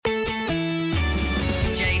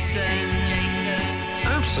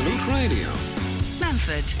Absolute Radio.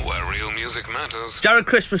 Manford. Where real music matters. Jared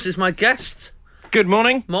Christmas is my guest. Good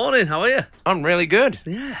morning. Morning, how are you? I'm really good.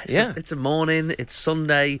 Yeah. It's a morning, it's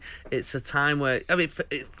Sunday, it's a time where,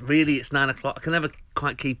 it's 9 o'clock. I can never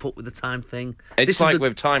quite keep up with the time thing. It's like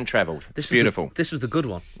we've time travelled. It's beautiful. This was the good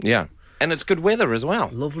one. Yeah. And it's good weather as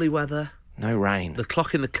well. Lovely weather. No rain. The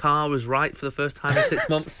clock in the car was right for the first time in 6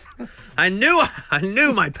 months. I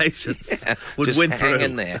knew my patience would just win hang through.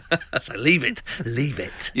 in there. So leave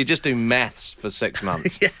it. You just do maths for 6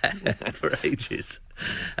 months. Yeah, for ages.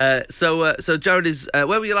 So Jared is. Where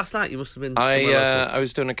were you last night? You must have been. I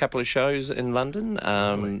was doing a couple of shows in London,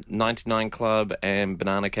 99 Club and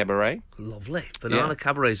Banana Cabaret. Lovely. Banana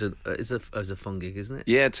Cabaret is a fun gig, isn't it?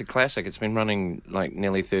 Yeah, it's a classic. It's been running like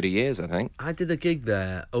nearly 30 years, I think. I did a gig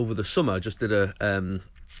there over the summer. I just did a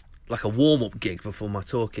warm-up gig before my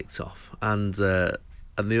tour kicked off, and the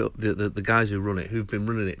guys who run it, who've been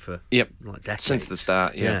running it for like decades since the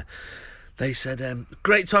start. Yeah. They said,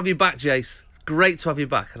 "Great to have you back, Jace. Great to have you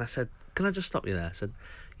back." And I said, "Can I just stop you there?" I said,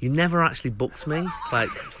 "You never actually booked me, like."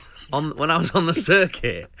 When I was on the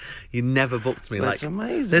circuit, you never booked me. That's like,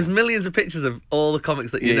 amazing. There's millions of pictures of all the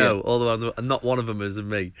comics that you know, all the way, and not one of them is of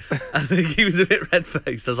me. I think he was a bit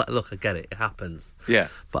red-faced. I was like, look, I get it. It happens. Yeah.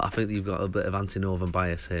 But I think that you've got a bit of anti-Northern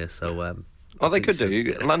bias here, so... well, they could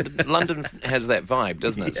do. London has that vibe,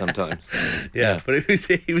 doesn't it, sometimes? Yeah, but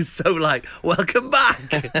he was so like, welcome back!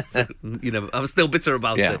 I was still bitter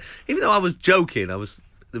about it. Even though I was joking, there was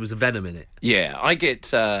a venom in it. Yeah, I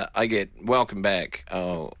get welcome back.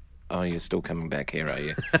 Oh, you're still coming back here, are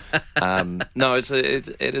you? No, it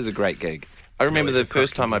is a great gig. I remember the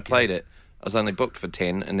first time I played it, I was only booked for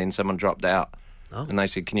 10, and then someone dropped out. Oh. And they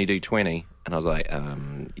said, "Can you do 20?" And I was like,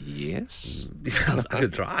 yes. I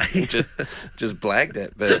could try. just blagged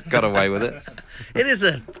it, but got away with it. It is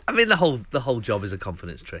the whole job is a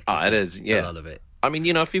confidence trick. Oh, it is, yeah. A lot of it. I mean,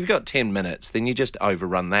 if you've got 10 minutes, then you just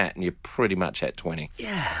overrun that and you're pretty much at 20.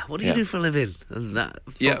 Yeah, what do you do for a living? And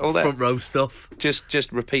all that front row stuff.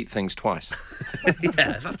 Just repeat things twice.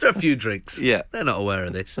 Yeah, after a few drinks. Yeah. They're not aware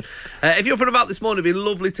of this. If you're up and about this morning, it'd be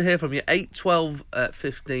lovely to hear from you. 8, 12,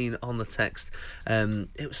 15 on the text.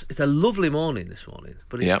 It's a lovely morning this morning,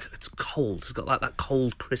 but it's cold. It's got like that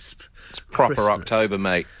cold, crisp It's proper Christmas. October,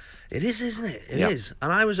 mate. It is, isn't it? It is.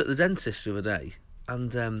 And I was at the dentist the other day.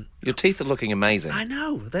 And your teeth are looking amazing. I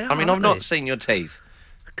know they are. I mean, I've not seen your teeth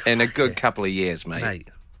in a good couple of years, mate.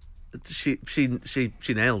 She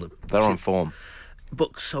nailed them. They're on form,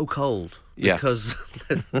 but so cold. Yeah, because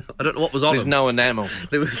I don't know what was on There's them. no enamel.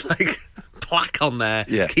 There was like plaque on there,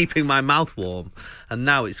 keeping my mouth warm, and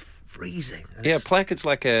now it's freezing. And plaque. It's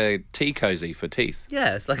like a tea cozy for teeth.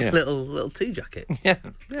 Yeah, it's like a little tea jacket. Yeah,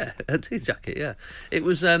 a tea jacket. Yeah, it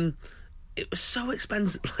was. It was so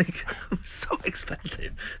expensive, so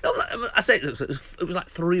expensive. I say it was like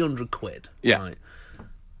 300 quid. Yeah, right,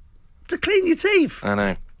 to clean your teeth.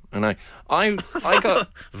 I know. I got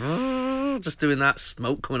just doing that,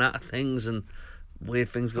 smoke coming out of things and weird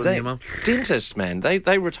things going in your mouth. Dentists, man, they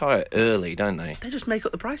retire early, don't they? They just make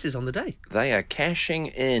up the prices on the day. They are cashing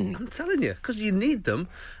in. I'm telling you, because you need them,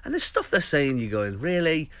 and there's stuff they're saying. You're going,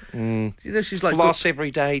 really? She's like, floss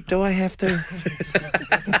every day. Do I have to?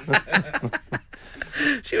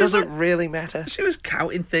 Does it really matter? She was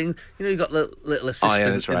counting things. You got the little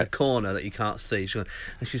assistant in the corner that you can't see. And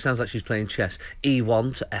she sounds like she's playing chess.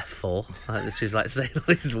 E1 to F4. She's like saying all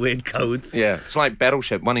these weird codes. Yeah, it's like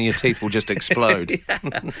Battleship. One of your teeth will just explode.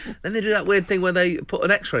 Then they do that weird thing where they put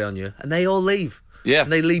an X-ray on you and they all leave. Yeah.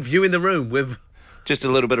 And they leave you in the room with... just a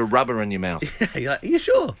little bit of rubber in your mouth. Yeah, you're like, are you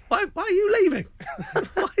sure? Why are you leaving?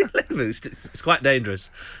 Why are you leaving? It's quite dangerous.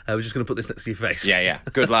 We're just going to put this next to your face. Yeah.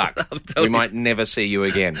 Good luck. We might never see you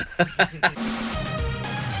again.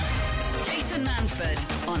 Jason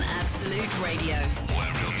Manford on Absolute Radio.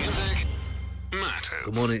 Where real music matters.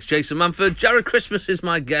 Good morning, it's Jason Manford. Jared Christmas is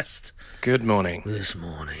my guest. Good morning. This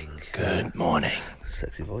morning. Good morning.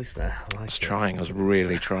 Sexy voice there. I was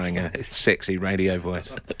really trying a sexy radio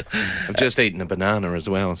voice. I've just eaten a banana as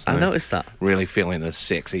well. So I noticed that. Really feeling the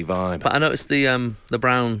sexy vibe. But I noticed the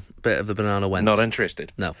brown bit of the banana went. Not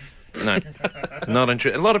interested. No, not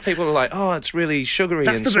interested. A lot of people are like, "Oh, it's really sugary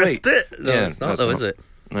and sweet." That's the sweet." best bit. No, it's not, though, is it?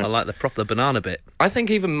 No. I like the proper banana bit. I think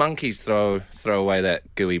even monkeys throw away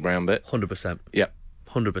that gooey brown bit. 100%. Yep.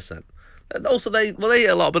 100%. And also, they eat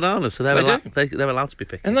a lot of bananas, so they're allowed to be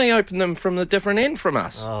picky. And they open them from the different end from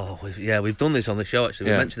us. Oh, we've done this on the show,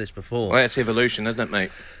 actually. We mentioned this before. Well, that's evolution, isn't it,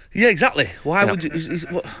 mate? Yeah, exactly. Why would you...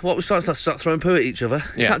 What we're starting to start throwing poo at each other?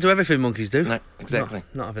 You can't do everything monkeys do. No, exactly.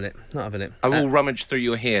 Not having it. Not having it. I will rummage through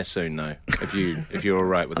your hair soon, though, if you're all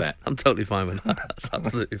right with that. I'm totally fine with that. That's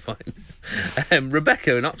absolutely fine.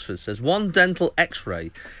 Rebecca in Oxford says, 1 dental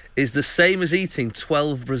x-ray is the same as eating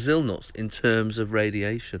 12 Brazil nuts in terms of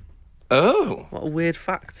radiation. Oh. What a weird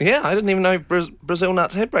fact. Yeah, I didn't even know Brazil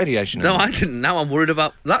nuts had radiation in No, them. I didn't. Now I'm worried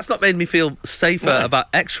about... That's not made me feel safer about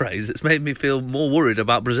x-rays. It's made me feel more worried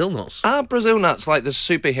about Brazil nuts. Are Brazil nuts like the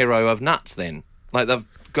superhero of nuts, then? Like they've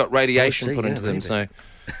got radiation put into them, maybe. so...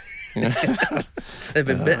 You know. They've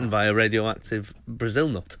been bitten by a radioactive Brazil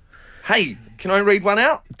nut. Hey, can I read one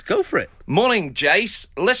out? Go for it. Morning, Jace.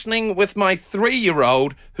 Listening with my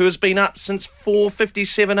 3-year-old who has been up since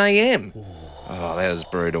 4:57 a.m. Oh, that is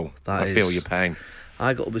brutal. I feel your pain.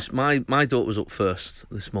 I got up my daughter was up first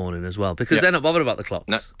this morning as well because they're not bothered about the clocks.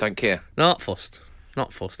 No, don't care. Not fussed.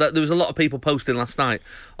 There was a lot of people posting last night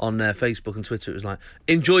on Facebook and Twitter. It was like,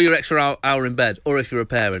 enjoy your extra hour in bed, or if you're a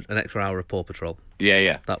parent, an extra hour of Paw Patrol.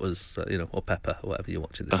 Yeah. That was, or Pepper, or whatever you're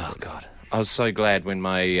watching this morning. God. I was so glad when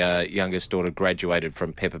my youngest daughter graduated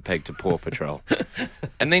from Peppa Pig to Paw Patrol.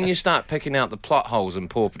 And then you start picking out the plot holes in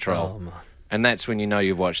Paw Patrol. Oh, man. And that's when you know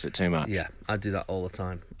you've watched it too much. Yeah, I do that all the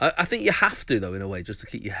time. I think you have to, though, in a way, just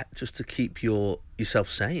to keep yourself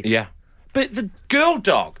sane. Yeah. But the girl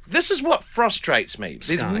dog, this is what frustrates me.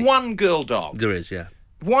 There's one girl dog. There is, yeah.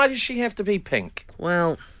 Why does she have to be pink?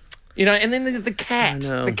 Well... You know, and then the cat. I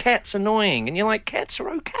know. The cat's annoying. And you're like, cats are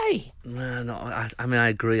okay. No, I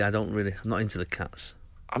agree. I'm not into the cats.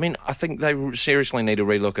 I mean, I think they seriously need to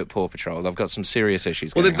relook at Paw Patrol. They've got some serious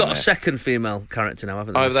issues going on. Well, they've got a second female character now,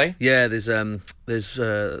 haven't they? Oh, have they? Yeah, there's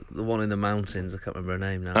the one in the mountains. I can't remember her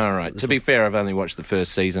name now. All right. To be fair, I've only watched the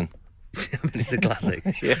first season. I mean, it's a classic.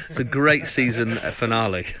 Yeah. It's a great season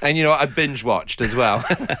finale. And, you know, I binge-watched as well.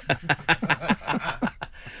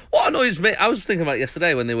 What annoys me, I was thinking about it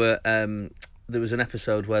yesterday when they were, there was an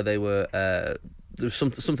episode where they were, there was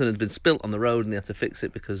something had been spilt on the road and they had to fix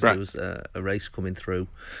it because there was a race coming through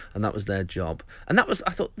and that was their job. And I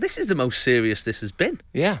thought, this is the most serious this has been.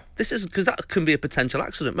 Yeah. This is, because that can be a potential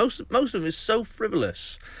accident. Most of them is so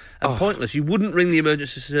frivolous and pointless. You wouldn't ring the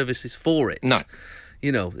emergency services for it. No.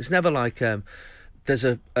 You know, it's never like, there's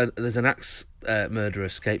an axe murderer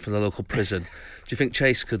escaped from the local prison. Do you think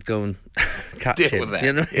Chase could go and catch him? Deal with that.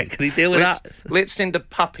 You know, Yeah. can he deal with that? Let's send a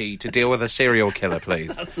puppy to deal with a serial killer,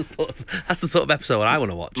 please. That's the sort of episode I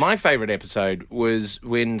want to watch. My favourite episode was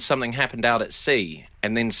when something happened out at sea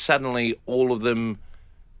and then suddenly all of them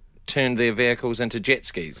turned their vehicles into jet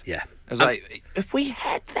skis. Yeah. I was like, if we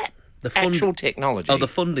had that actual technology... Oh, the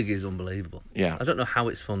funding is unbelievable. Yeah. I don't know how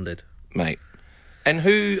it's funded. Mate. And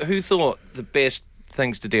who thought the best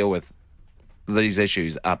things to deal with these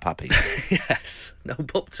issues are puppies? Yes. No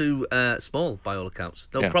pup too small, by all accounts.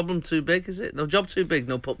 No problem too big, is it? No job too big,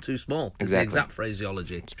 no pup too small. It's Exactly. the exact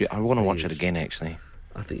phraseology. I want to watch it again, actually.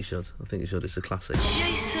 I think you should. It's a classic.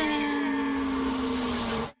 Jason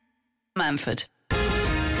Manford,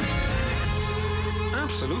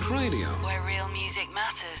 Absolute Radio. where real music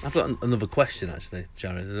matters. I've got another question, actually,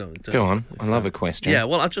 Jared. Go on. I love a question. Yeah,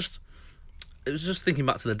 well, it was just thinking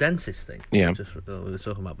back to the dentist thing. Yeah. We were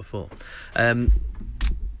talking about before.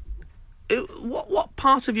 What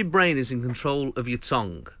part of your brain is in control of your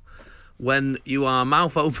tongue when you are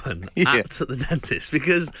mouth open at the dentist?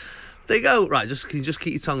 Because they go, right, can you just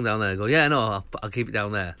keep your tongue down there? I go, yeah, no, I'll keep it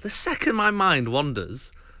down there. The second my mind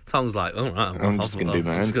wanders, tongue's like, all right, I'm just going to do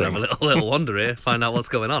my own thing. I'm just going to have a little wander here, find out what's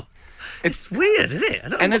going on. It's weird, isn't it? I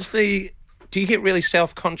don't know Do you get really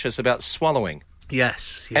self-conscious about swallowing?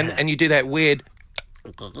 Yes. Yeah. And you do that weird...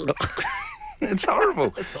 It's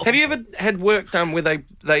horrible. Have you ever had work done where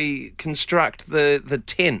they construct the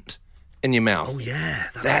tent in your mouth? Oh, yeah.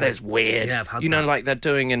 That is weird. Yeah, I've had you know, that. like they're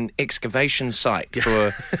doing an excavation site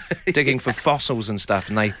for digging for fossils and stuff,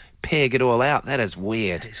 and they peg it all out. That is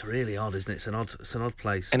weird. It's really odd, isn't it? It's an odd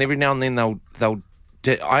place. And every now and then they'll.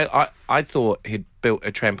 I thought he'd built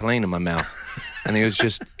a trampoline in my mouth, and he was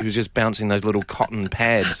just bouncing those little cotton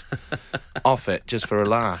pads off it just for a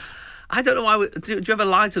laugh. I don't know why. Do you ever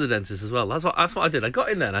lie to the dentist as well? That's what I did. I got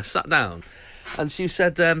in there and I sat down, and she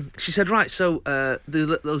said, right, so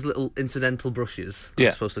those little incidental brushes that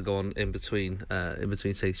are supposed to go on in between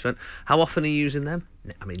teeth. She went, how often are you using them?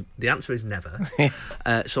 I mean, the answer is never.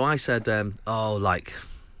 So I said, like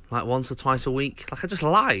once or twice a week. Like I just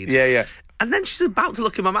lied. Yeah. And then she's about to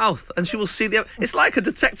look in my mouth, and she will see the... It's like a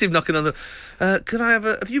detective knocking on the... can I have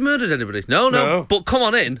a... Have you murdered anybody? No. But come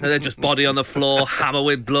on in. And then just body on the floor, hammer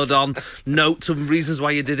with blood on, notes and reasons why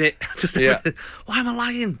you did it. Just why am I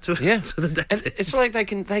lying to the dentist? And it's like they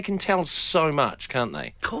can tell so much, can't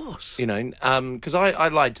they? Of course. You know, because I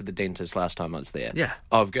lied to the dentist last time I was there. Yeah.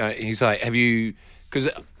 He's like, have you... Because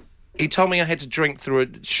he told me I had to drink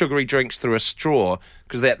sugary drinks through a straw,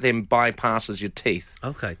 because that then bypasses your teeth.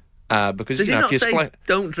 Okay. Because Did you know, he not if say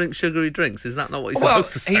don't drink sugary drinks? Is that not what he's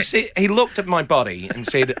supposed to say? He looked at my body and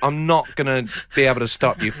said, I'm not going to be able to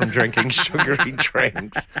stop you from drinking sugary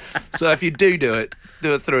drinks. So if you do it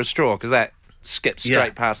through a straw, because that skips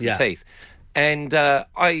straight past the teeth. And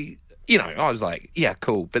I was like, yeah,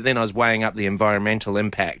 cool. But then I was weighing up the environmental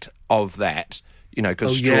impact of that. You know,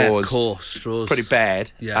 because straws pretty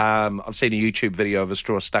bad. Yeah. I've seen a YouTube video of a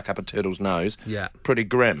straw stuck up a turtle's nose. Yeah. Pretty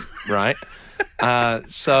grim, right?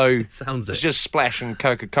 So sounds it's just splashing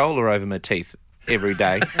Coca-Cola over my teeth every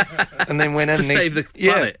day, and then went in to save the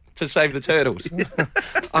planet. To save the turtles.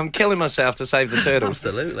 I'm killing myself to save the turtles.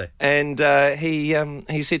 Absolutely. And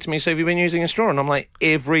he said to me, "So have you been using a straw?" And I'm like,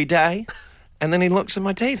 "Every day." And then he looks at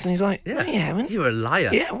my teeth and he's like, "No, you haven't. You're a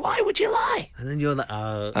liar." Yeah, why would you lie? And then you're like,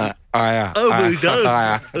 I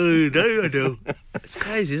do. It's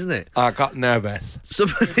crazy, isn't it? I got nervous.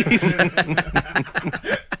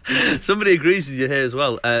 Somebody agrees with you here as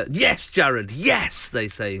well. Yes, Jared, yes, they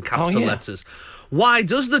say in capital letters. Why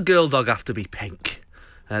does the girl dog have to be pink?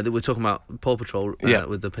 That we're talking about Paw Patrol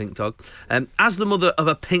with the pink dog. As the mother of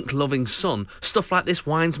a pink-loving son, stuff like this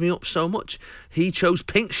winds me up so much. He chose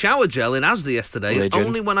pink shower gel in Asda yesterday. Legend.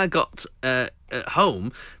 Only when I got at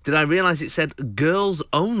home did I realise it said girls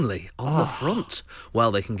only on the front.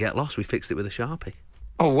 Well, they can get lost. We fixed it with a Sharpie.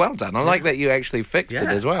 Oh, well done. I like that you actually fixed it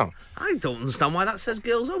as well. I don't understand why that says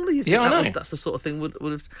girls only. You think I know. That's the sort of thing would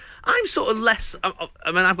have... I'm sort of less...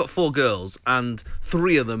 I mean, I've got 4 girls and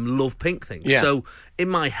 3 of them love pink things. Yeah. So in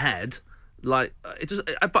my head, like,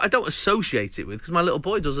 but I don't associate it with, because my little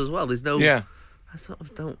boy does as well. There's no... Yeah. I sort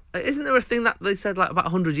of don't... Isn't there a thing that they said, like, about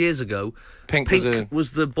 100 years ago? Pink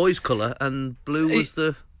was the boys' colour and blue was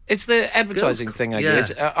the... It's the advertising thing, I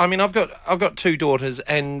guess. I mean, I've got 2 daughters,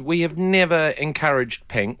 and we have never encouraged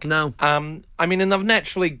pink. No. I mean, and I've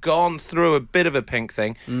naturally gone through a bit of a pink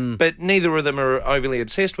thing, but neither of them are overly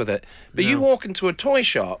obsessed with it. But you walk into a toy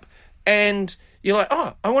shop, and you're like,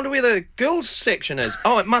 oh, I wonder where the girls' section is.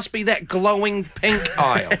 Oh, it must be that glowing pink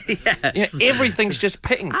aisle. Yes. Everything's just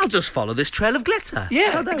pink. I'll just follow this trail of glitter.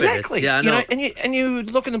 Yeah, exactly. Yeah, I know. You know, and you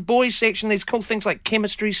look in the boys' section, there's cool things like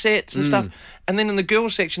chemistry sets and stuff. And then in the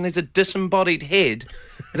girls' section, there's a disembodied head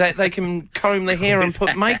that they can comb the hair and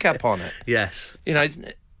put makeup on it. Yes. You know,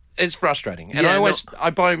 it's frustrating. And I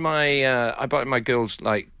buy my girls,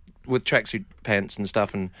 like, with tracksuit pants and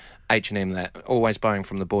stuff and H&M, that always buying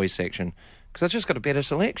from the boys' section, because I've just got a better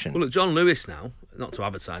selection. Well, look, John Lewis now, not to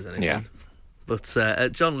advertise anything. Yeah. But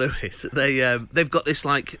at John Lewis, they've got this,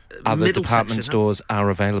 like, other middle department section, stores are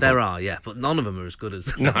available. There are, yeah, but none of them are as good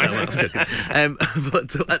as... No. I'm joking.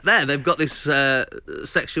 But there, they've got this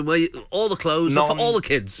section where all the clothes are for all the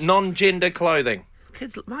kids. Non-gender clothing.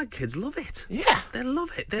 My kids love it. Yeah. They love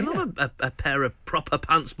it. They love a pair of proper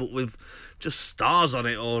pants, but with just stars on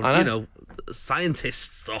it, or,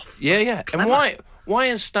 scientist stuff. Yeah, yeah. Clever. And why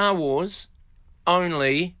is Star Wars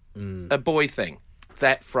only a boy thing?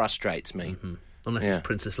 That frustrates me. Mm-hmm. Unless it's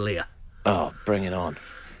Princess Leia. Oh, bring it on.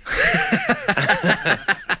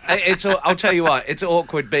 I'll tell you what, it's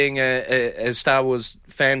awkward being a Star Wars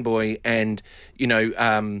fanboy and,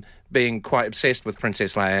 being quite obsessed with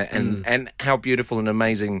Princess Leia and how beautiful and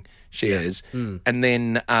amazing she is. And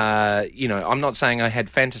then, I'm not saying I had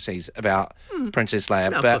fantasies about Princess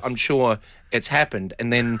Leia, but I'm sure it's happened.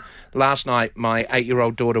 And then last night, my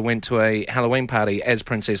 8-year-old daughter went to a Halloween party as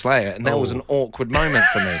Princess Leia, and that was an awkward moment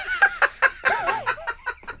for me.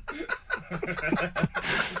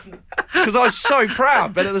 Because I was so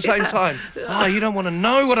proud, but at the same time, you don't want to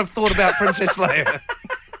know what I've thought about Princess Leia.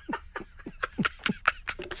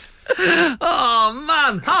 Oh,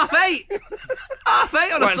 man. 8:30.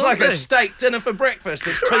 8:30 on a It's Sunday. like a steak dinner for breakfast.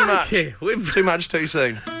 It's too much. Too much too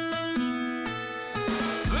soon.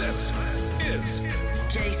 This is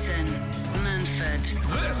Jason Manford.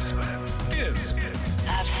 This is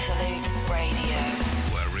Absolute Radio.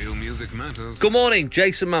 where real music matters. Good morning,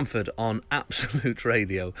 Jason Manford on Absolute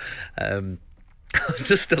Radio. I was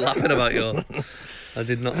just still laughing about your... I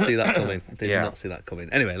did not see that coming. Not see that coming.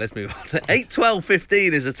 Anyway, let's move on.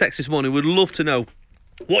 8:12:15 is the text this morning. We'd love to know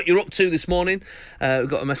what you're up to this morning. We've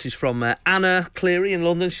got a message from Anna Cleary in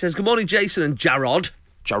London. She says, good morning, Jason and Jarrod.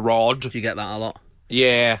 Jarrod. Do you get that a lot?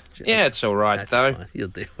 Yeah, it's all right, That's though. fine. You'll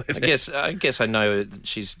deal with I guess I know that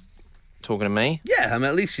she's talking to me. Yeah, I mean,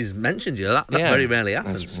 at least she's mentioned you. That very rarely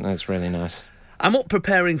happens. That's really nice. I'm up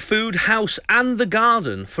preparing food, house and the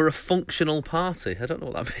garden for a functional party. I don't know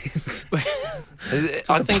what that means.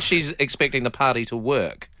 I think she's expecting the party to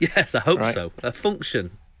work. Yes, I hope so. A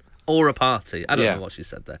function or a party. I don't know what she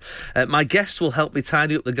said there. My guests will help me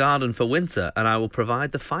tidy up the garden for winter, and I will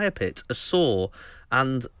provide the fire pit, a saw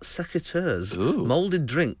and secateurs, moulded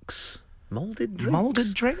drinks. Moulded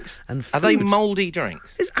drinks? And food. Are they mouldy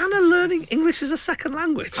drinks? Is Anna learning English as a second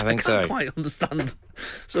language? I think can't quite understand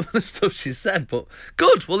some of the stuff she said, but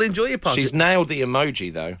good. We'll enjoy your party. She's nailed the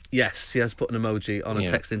emoji, though. Yes, she has put an emoji on a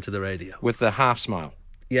text into the radio. With the half smile.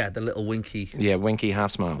 Yeah, the little winky. Yeah, winky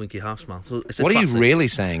half smile. Winky half smile. So it's what are you really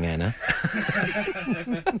saying, Anna?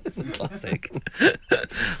 It's a classic.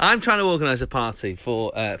 I'm trying to organise a party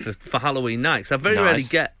for Halloween night, because I very rarely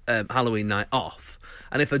get Halloween night off.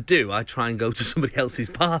 And if I do, I try and go to somebody else's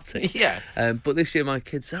party. Yeah. But this year my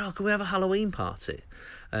kids said, can we have a Halloween party?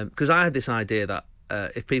 Because I had this idea that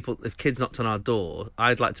if kids knocked on our door,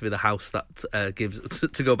 I'd like to be the house that gives,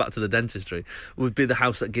 to go back to the dentistry, would be the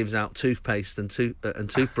house that gives out toothpaste and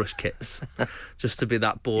toothbrush kits, just to be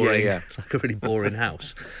that boring, like a really boring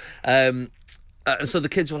house. And so the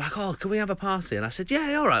kids were like, can we have a party? And I said,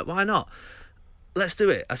 yeah, all right, why not? Let's do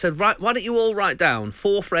it. I said, right, why don't you all write down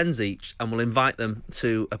 4 friends each and we'll invite them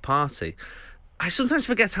to a party. I sometimes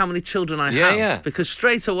forget how many children I have because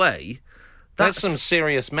straight away... That's some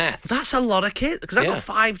serious maths. That's a lot of kids, because I've got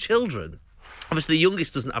 5 children. Obviously, the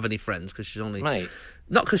youngest doesn't have any friends because she's only... Mate.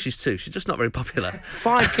 Not because she's 2, she's just not very popular.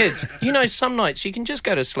 5 kids. Some nights you can just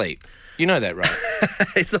go to sleep. You know that, right?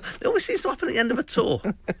 It always seems to happen at the end of a tour.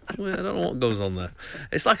 I don't know what goes on there.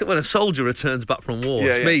 It's like when a soldier returns back from war.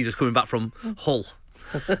 It's me just coming back from Hull.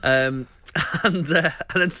 And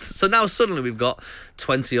then so now suddenly we've got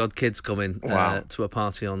 20-odd kids coming to a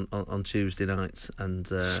party on Tuesday nights. And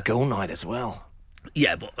school night as well.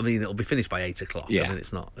 Yeah, but I mean, it'll be finished by 8 o'clock. Yeah. I mean,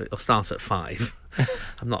 it's not. It'll start at 5.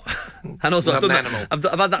 I'm not. And also, I've done that.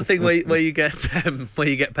 I've had that thing where you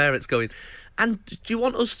get parents going, and do you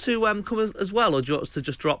want us to come as well, or do you want us to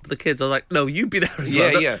just drop the kids? I was like, no, you be there as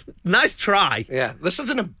well. Yeah. Nice try. Yeah, this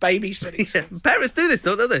isn't a babysitting. Yeah. Parents do this,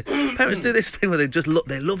 don't they? Parents do this thing where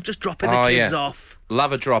they love just dropping the kids off.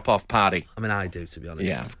 Love a drop-off party. I mean, I do, to be honest.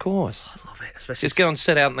 Yeah, of course. I love it, especially. Just go and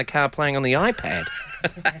sit out in the car playing on the iPad.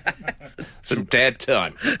 Some dad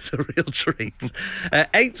time. It's a real treat.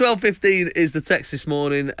 81215 is the text this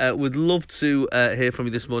morning. Would love to hear from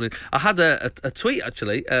you this morning. I had a tweet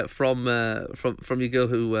actually from your girl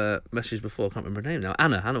who messaged before. I can't remember her name now.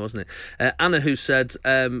 Anna, wasn't it? Anna, who said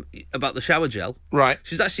about the shower gel. Right.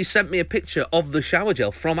 She's actually sent me a picture of the shower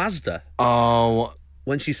gel from Asda. Oh.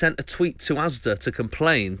 When she sent a tweet to Asda to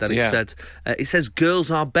complain that it says girls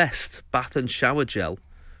are best bath and shower gel,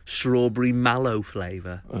 strawberry mallow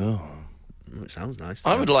flavour. Oh. It sounds nice.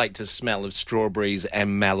 I would like to smell of strawberries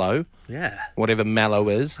and mallow. Yeah. Whatever mallow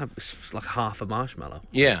is. It's like half a marshmallow.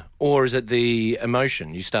 Yeah. Or is it the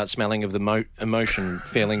emotion? You start smelling of the emotion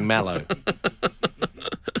feeling mallow.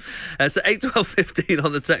 So 81215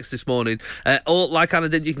 on the text this morning. Or like Anna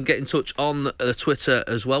did, you can get in touch on Twitter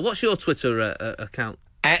as well. What's your Twitter account?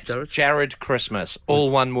 At Jared Christmas.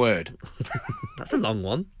 All one word. That's a long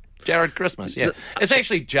one. Jared Christmas, yeah. It's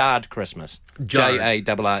actually Jarred Christmas. Jarred,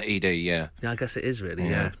 yeah. Yeah, I guess it is really,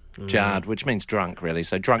 yeah. Jarred, which means drunk, really.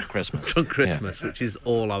 So drunk Christmas. Drunk Christmas, which is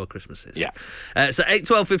all our Christmases. Yeah. So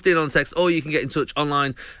 81215 on text, or you can get in touch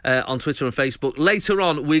online on Twitter and Facebook. Later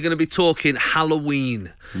on, we're going to be talking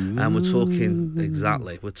Halloween. And we're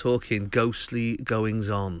talking ghostly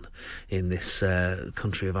goings-on in this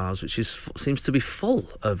country of ours, which seems to be full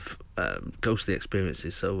of ghostly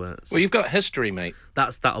experiences. So, well, you've got history, mate.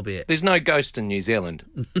 That'll be it. There's no ghost in New Zealand.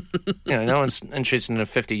 No one's interested in a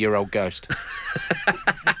 50-year-old ghost.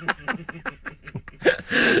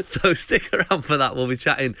 So stick around for that. We'll be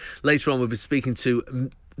chatting later on. We'll be speaking to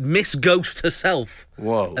Miss Ghost herself.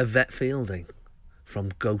 Whoa. Yvette Fielding from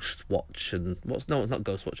Ghost Watch and it's not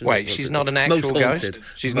Ghost Watch. Wait, she's not an actual ghost?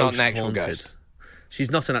 She's not an actual ghost.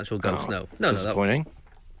 She's not an actual ghost. No. Disappointing.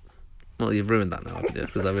 Well, you've ruined that now, haven't you?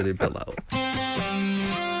 Because I really built that up.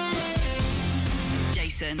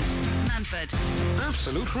 Jason Manford.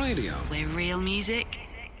 Absolute Radio. Where real music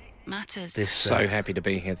matters. So happy to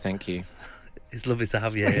be here. Thank you. It's lovely to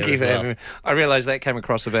have you here. Thank you for having me. I realised that came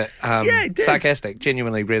across a bit sarcastic.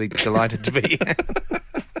 Genuinely, really delighted to be here.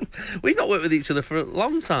 We've not worked with each other for a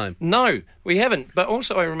long time. No, we haven't. But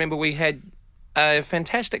also, I remember we had a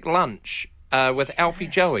fantastic lunch with Alfie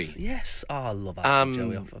Joey. Yes. Oh, I love Alfie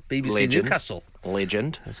Joey off of BBC legend. Newcastle.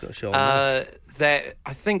 Legend. It's got a show on that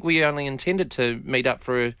I think we only intended to meet up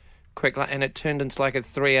for a quick, and it turned into like a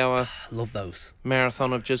 3-hour Love those.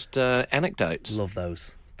 marathon of just anecdotes. Love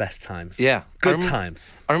those. Best times. Yeah. Good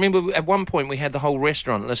times. I remember at one point we had the whole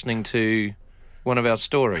restaurant listening to one of our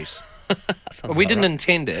stories. We didn't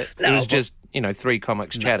intend it. No, it was but- just, 3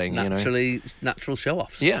 comics chatting, Natural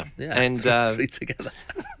show-offs. Yeah. And three together.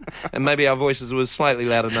 And maybe our voices were slightly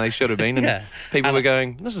louder than they should have been. And people were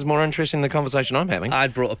going, this is more interesting than the conversation I'm having.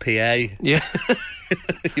 I'd brought a PA. Yeah.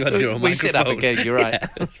 You had your own We set up a microphone. gig, you're right.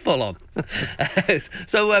 Yeah, full on.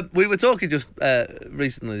 So we were talking just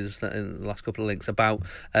recently, just in the last couple of links, about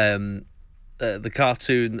the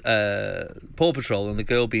cartoon Paw Patrol and the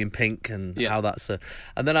girl being pink and how that's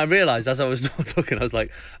and then I realised as I was talking, I was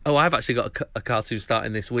like, oh, I've actually got a cartoon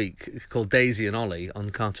starting this week called Daisy and Ollie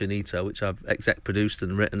on Cartoonito, which I've exec produced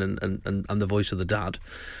and written and I'm the voice of the dad.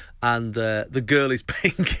 And the girl is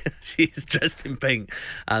pink. She is dressed in pink,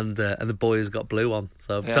 and the boy has got blue on.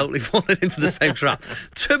 So I've totally fallen into the same trap.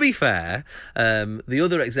 To be fair, the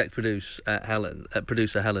other exec producer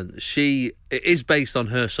Helen, she is based on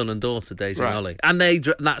her son and daughter Daisy and Ollie, and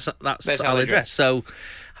that's how they dress. So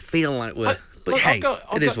I feel like we're. But hey,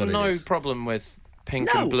 I've got no problem with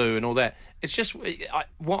pink and blue and all that. It's just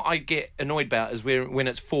what I get annoyed about is when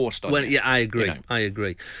it's forced on you. Yeah, I agree. I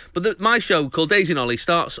agree. But my show called Daisy and Ollie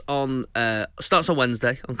starts on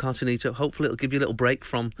Wednesday on Cartoonito. Hopefully, it'll give you a little break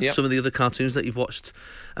from some of the other cartoons that you've watched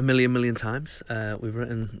a million times. We've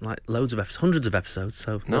written like loads of episodes, hundreds of episodes.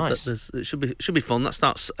 So nice. It should be fun. That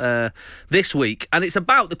starts this week, and it's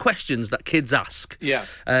about the questions that kids ask. Yeah.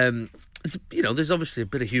 There's obviously a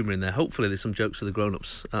bit of humour in there. Hopefully there's some jokes for the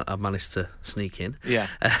grown-ups I've managed to sneak in. Yeah.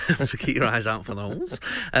 So keep your eyes out for those.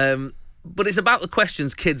 But it's about the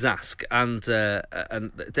questions kids ask, and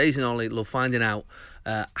Daisy and Ollie love finding out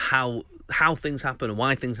how things happen and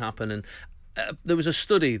why things happen. And there was a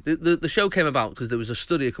study. The show came about because there was a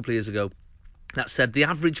study a couple of years ago that said the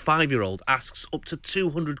average 5-year-old asks up to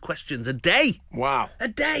 200 questions a day. Wow. A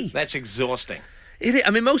day. That's exhausting.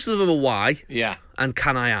 Most of them are why. Yeah. And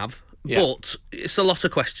can I have? Yeah. But it's a lot of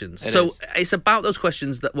questions. It's about those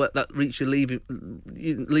questions that leave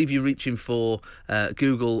you reaching for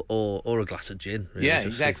Google or a glass of gin. Really, yeah,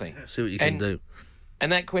 exactly. See what you can do.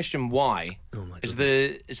 And that question, why, is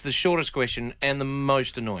the shortest question and the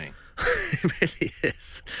most annoying. It really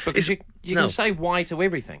is. Because you can say why to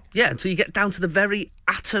everything. Yeah, until you get down to the very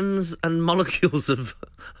atoms and molecules of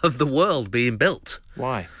the world being built.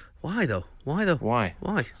 Why? Why though? Why?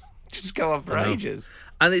 Just go on for ages.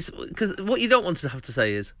 And it's because what you don't want to have to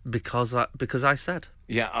say is because I said.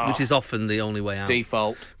 Yeah. Which is often the only way out.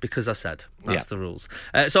 Default. Because I said. That's the rules.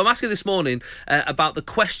 So I'm asking this morning about the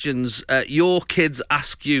questions your kids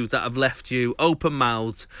ask you that have left you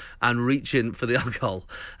open-mouthed and reaching for the alcohol.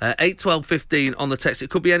 8, 12, 15 on the text.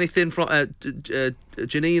 It could be anything from...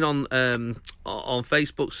 Janine on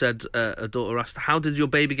Facebook said her daughter asked, how did your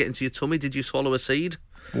baby get into your tummy? Did you swallow a seed?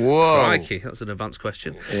 Whoa. Crikey, that's an advanced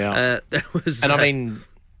question. Yeah. There was...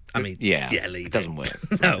 yeah, leave it doesn't work.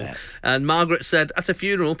 No. Like And Margaret said, at a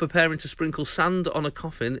funeral, preparing to sprinkle sand on a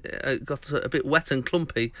coffin, it got a bit wet and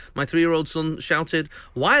clumpy. My 3-year-old son shouted,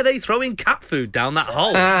 why are they throwing cat food down that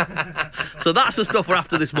hole? So that's the stuff we're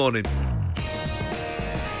after this morning.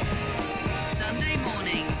 Sunday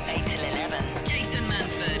mornings, 8 till 11. Jason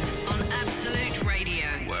Manford on Absolute Radio.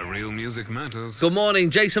 Where real music matters. Good morning,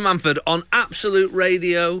 Jason Manford on Absolute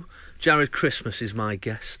Radio. Jared Christmas is my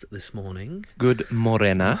guest this morning. Good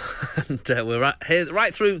morena. And we're here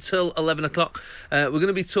right through till 11 o'clock. We're going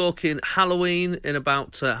to be talking Halloween in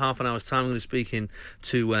about half an hour's time. We're going to be speaking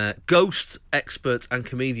to ghost expert and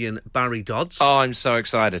comedian Barry Dodds. Oh, I'm so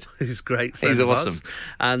excited. He's great. He's awesome.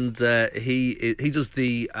 And he does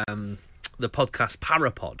the podcast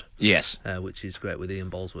ParaPod. Yes. Which is great, with Ian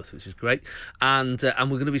Bolsworth, which is great. And we're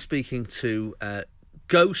going to be speaking to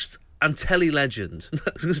ghost and telly legend. I'm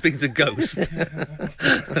going to speak to Ghost. We're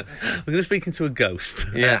going to speak to a ghost.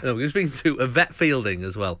 Yeah. We're going to speak to Yvette Fielding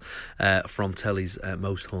as well, from Telly's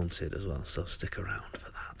Most Haunted as well. So stick around for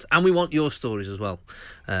that. And we want your stories as well.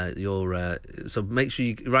 So make sure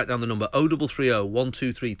you write down the number 0330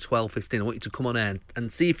 123 1215. I want you to come on air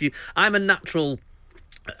and see if you... I'm a natural...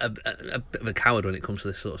 A bit of a coward when it comes to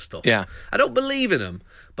this sort of stuff. Yeah. I don't believe in them,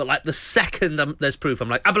 but like the second there's proof, I'm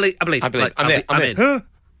like, I believe. Like, I'm in. Huh?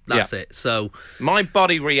 That's it. So my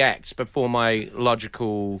body reacts before my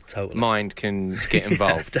logical mind can get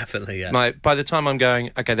involved. Definitely, yeah. By the time I'm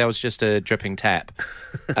going, okay, that was just a dripping tap,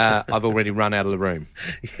 I've already run out of the room.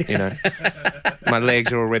 Yeah. You know, my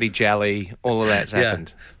legs are already jelly. All of that's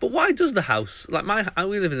happened. But why does the house, like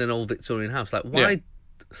we live in an old Victorian house, like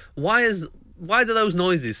why is why do those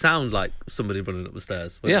noises sound like somebody running up the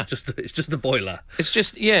stairs? Well, Yeah. It's just a boiler. It's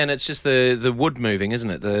just, and it's just the wood moving, isn't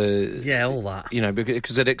it? All that.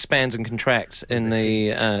 Because it expands and contracts in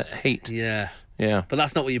the heat. Yeah. Yeah. But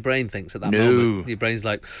that's not what your brain thinks at that No. moment. Your brain's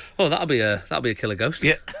like, oh, that'll be a killer ghost.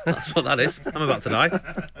 Yeah. That's what that is. I'm about to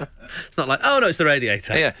die. It's not like, oh no, it's the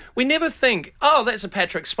radiator. Yeah. We never think, oh, that's a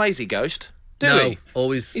Patrick Swayze ghost, do No, we?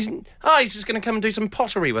 always. He's just going to come and do some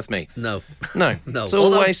pottery with me. No. No. No. It's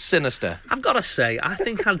Although- always sinister. I've got to say, I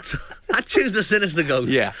think I'd choose the sinister ghost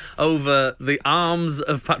Yeah. over the arms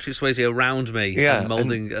of Patrick Swayze around me Yeah, and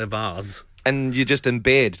moulding a vase. And you're just in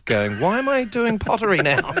bed going, why am I doing pottery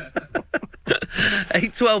now?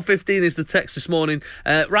 8:12:15 is the text this morning.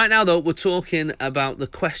 Right now, though, we're talking about the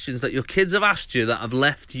questions that your kids have asked you that have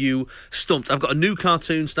left you stumped. I've got a new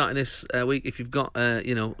cartoon starting this week. If you've got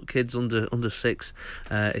kids under 6,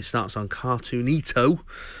 it starts on Cartoonito.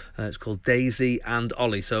 It's called Daisy and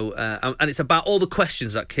Ollie. So and it's about all the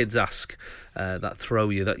questions that kids ask that throw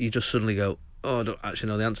you, that you just suddenly go, oh, I don't actually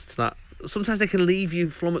know the answer to that. Sometimes they can leave you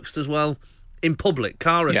flummoxed as well. In public,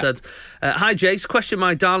 Cara said, hi Jace, question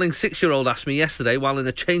my darling 6-year-old asked me yesterday while in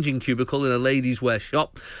a changing cubicle in a ladies' wear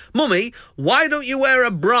shop. Mummy, why don't you wear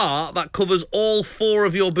a bra that covers all 4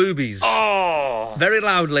 of your boobies? Oh! Very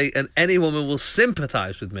loudly, and any woman will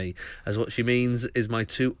sympathise with me, as what she means is my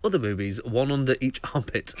 2 other boobies, one under each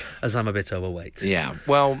armpit, as I'm a bit overweight. Yeah,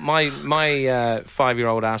 well, my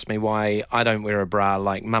 5-year-old asked me why I don't wear a bra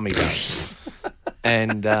like Mummy does.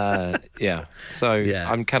 And so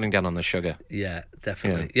I'm cutting down on the sugar. Yeah,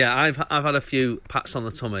 definitely. Yeah, I've had a few pats on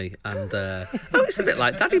the tummy, and it's a bit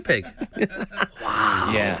like Daddy Pig.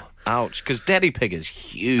 Wow. Yeah, ouch, because Daddy Pig is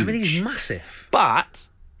huge. I mean, he's massive. But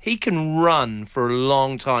he can run for a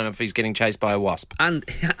long time if he's getting chased by a wasp.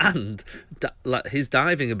 And like his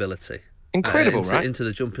diving ability. Incredible, right? Into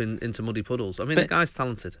the jumping into muddy puddles. I mean, the guy's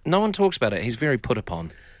talented. No one talks about it. He's very put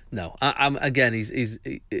upon. No, again, he's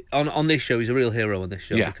on this show. He's a real hero on this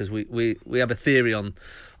show because we have a theory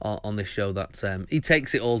on this show that he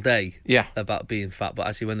takes it all day about being fat, but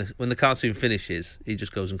actually when the cartoon finishes, he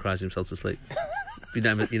just goes and cries himself to sleep. you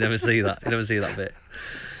never see that. You never see that bit.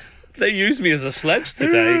 They used me as a sledge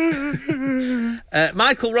today.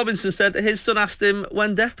 Michael Robinson said his son asked him,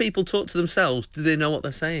 when deaf people talk to themselves, do they know what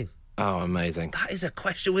they're saying? Oh, amazing! That is a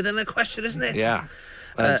question within a question, isn't it? Yeah.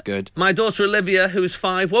 That's good. My daughter Olivia, who is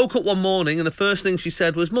 5, woke up one morning and the first thing she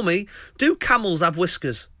said was, Mummy, do camels have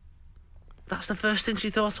whiskers? That's the first thing she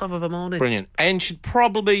thought of a morning. Brilliant. And she'd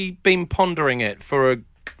probably been pondering it for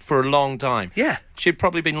a long time. Yeah. She'd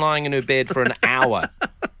probably been lying in her bed for an hour.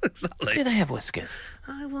 Exactly. Do they have whiskers?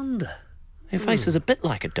 I wonder. Her face is a bit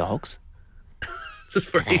like a dog's. Just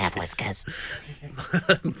for They have whiskers.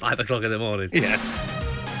 5 o'clock in the morning. Yeah.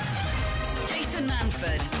 Jason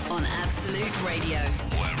Manford on Absolute Radio.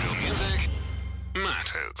 Where real music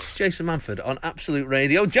matters. Jason Manford on Absolute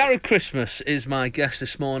Radio. Jared Christmas is my guest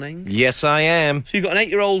this morning. Yes, I am. So you've got an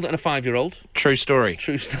 8-year-old and a 5-year-old. True story.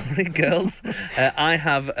 True story, girls. I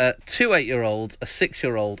have 2 8-year-olds, a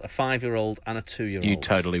 6-year-old, a 5-year-old, and a 2-year-old. You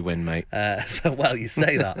totally win, mate. Well, you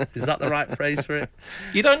say that. Is that the right phrase for it?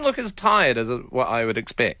 You don't look as tired as what I would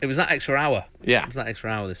expect. It was that extra hour. Yeah. It was that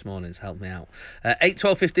extra hour this morning. It's helped me out.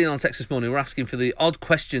 8:12:15 on text this morning. We're asking for the odd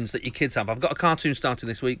questions that your kids have. I've got a cartoon starting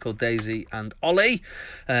this week called Daisy and Ollie.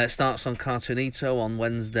 Starts on Cartoonito on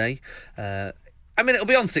Wednesday. I mean, it'll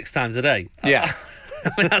be on 6 times a day. Yeah.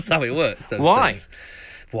 I mean, that's how it works. Why?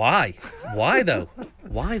 Why? Why, though?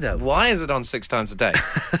 Why, though? Why is it on 6 times a day?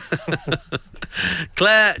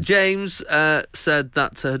 Claire James said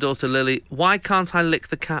that to her daughter Lily, why can't I lick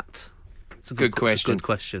the cat? It's a Good question. It's a good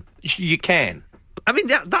question. You can. I mean,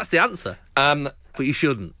 that's the answer. But you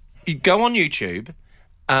shouldn't. You go on YouTube.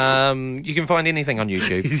 You can find anything on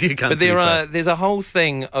YouTube. You can, but there's a whole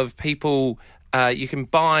thing of people. You can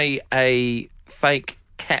buy a fake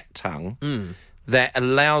cat tongue that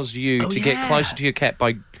allows you to get closer to your cat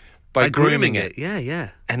by grooming it. Yeah.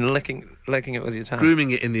 And licking it with your tongue.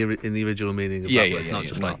 Grooming it in the original meaning of that word, not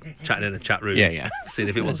just like like chatting in a chat room. Yeah. Seeing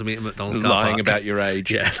if it wants to meet at McDonald's car lying park. about your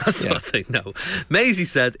age. Yeah, that sort of thing. No. Maisie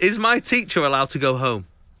said, is my teacher allowed to go home?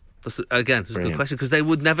 That's a good question, because they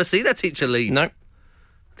would never see their teacher leave. No.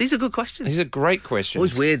 These are good questions. These are great questions.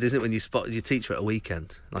 Always weird, isn't it, when you spot your teacher at a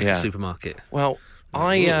weekend, like a supermarket. Well,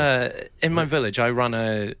 in my village, I run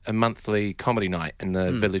a monthly comedy night in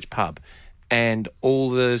the village pub, and all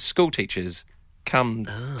the school teachers come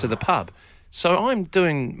to the pub. So I'm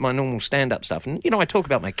doing my normal stand-up stuff, and I talk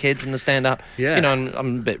about my kids and the stand-up. Yeah.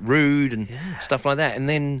 I'm a bit rude and stuff like that, and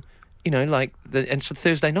then. And it's a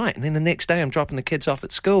Thursday night, and then the next day I'm dropping the kids off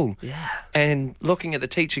at school. Yeah. And looking at the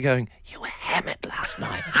teacher going, you were hammered last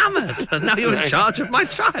night. Hammered, and now you're in charge of my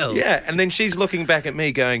child. Yeah, and then she's looking back at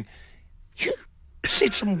me going, you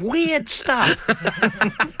said some weird stuff.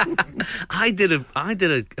 I did a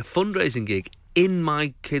fundraising gig in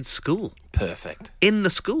my kid's school. Perfect. In the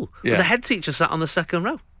school. Yeah. The head teacher sat on the second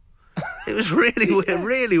row. It was really weird,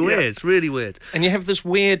 really weird. It's really weird. And you have this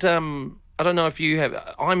weird, I don't know if you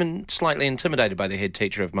have, I'm slightly intimidated by the head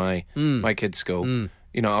teacher of my kid's school.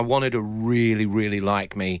 You know, I want her to really, really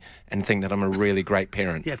like me and think that I'm a really great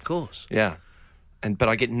parent. Yeah, of course. Yeah. But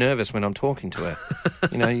I get nervous when I'm talking to her.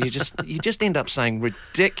 You know, you just end up saying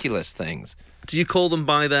ridiculous things. Do you call them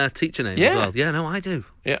by their teacher name as well? Yeah, no, I do.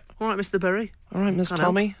 Yeah. All right, Mr. Berry. All right, Miss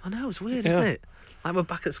Tommy. I know, it's weird, isn't it? Like we're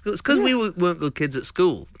back at school. It's because we weren't good kids at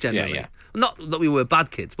school, generally. Yeah. Not that we were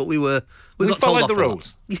bad kids, but we got told followed off the a lot.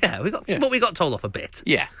 rules. Yeah, but we got told off a bit.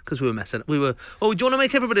 Yeah. Because we were messing. We were, do you want to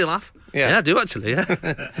make everybody laugh? Yeah. I do, actually,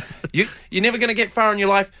 yeah. You're never going to get far in your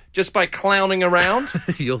life just by clowning around.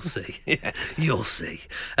 You'll see. Yeah. You'll see.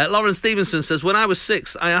 Lauren Stevenson says, when I was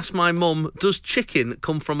 6, I asked my mum, does chicken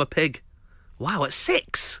come from a pig? Wow, at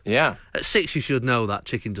 6? Yeah. At 6, you should know that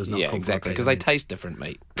chicken does not come exactly, from a pig. because they taste different,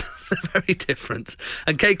 mate. They're very different.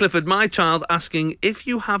 And Kay Clifford, my child, asking, if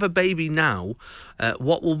you have a baby now,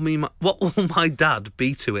 what will my dad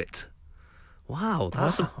be to it? Wow,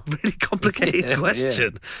 that's a really complicated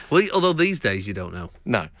question. Well, although these days you don't know.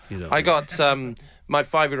 No. You don't I know. got, my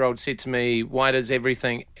 5-year-old said to me, why does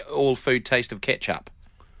all food taste of ketchup?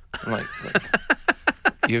 I'm like,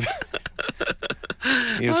 you've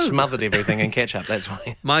smothered everything in ketchup, that's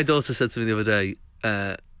why. My daughter said to me the other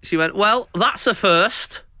day, she went, well, that's a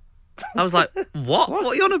first. I was like, what? What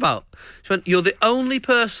are you on about? She went, you're the only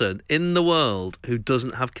person in the world who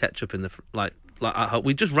doesn't have ketchup in the...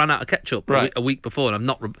 we just ran out of ketchup a week before, and I'm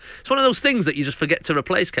not... It's one of those things that you just forget to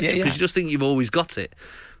replace ketchup because you just think you've always got it.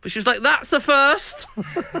 But she was like, that's the first.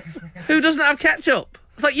 Who doesn't have ketchup?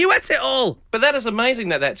 It's like, you ate it all. But that is amazing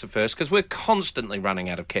that's a first, because we're constantly running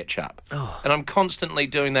out of ketchup. Oh. And I'm constantly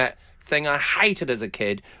doing that thing I hated as a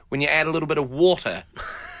kid, when you add a little bit of water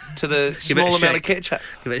to the small amount of ketchup.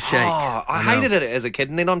 Give it a shake. Oh, I hated it as a kid,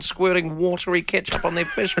 and then I'm squirting watery ketchup on their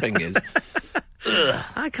fish fingers.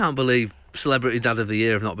 I can't believe Celebrity Dad of the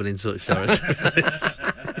Year have not been in such charities.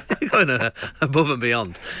 Going above and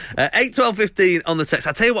beyond. 8, 12, 15 on the text.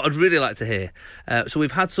 I tell you what I'd really like to hear. So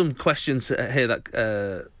we've had some questions here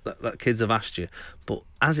that kids have asked you, but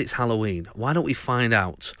as it's Halloween, why don't we find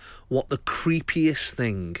out what the creepiest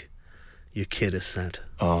thing your kid has said?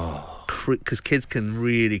 Oh, because kids can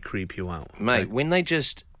really creep you out, mate. When they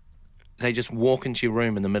just walk into your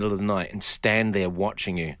room in the middle of the night and stand there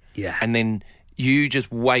watching you, and then you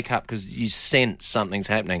just wake up because you sense something's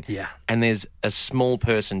happening, and there's a small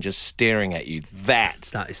person just staring at you.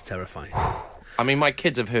 That is terrifying. I mean, my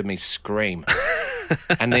kids have heard me scream,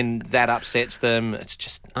 and then that upsets them. It's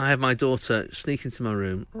just... I had my daughter sneak into my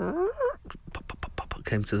room,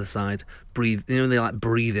 came to the side, breathe. You know, they like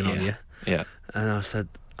breathing on you. Yeah. And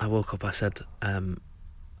I woke up. I said,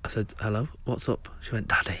 hello, what's up? She went,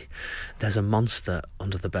 Daddy, there's a monster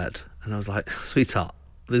under the bed. And I was like, sweetheart,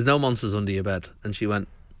 there's no monsters under your bed. And she went,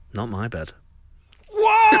 not my bed.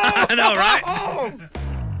 Whoa! I know, right?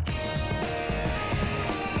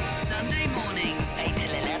 Sunday mornings, 8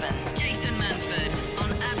 till 11. Jason Manford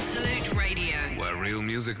on Absolute Radio. Where real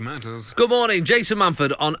music matters. Good morning, Jason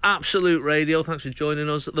Manford on Absolute Radio. Thanks for joining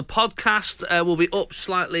us. The podcast will be up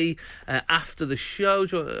slightly after the show,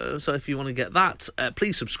 so if you want to get that,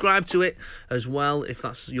 please subscribe to it as well. If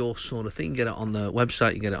that's your sort of thing, get it on the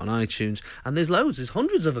website, you get it on iTunes, and there's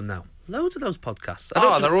hundreds of them now. Loads of those podcasts.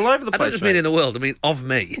 They're all over the place. I don't just mean in the world, I mean of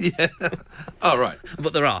me. Yeah. Oh, right.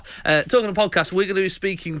 But there are. Talking of podcasts, we're going to be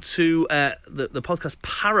speaking to the podcast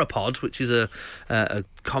ParaPod, which is a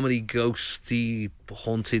comedy, ghosty,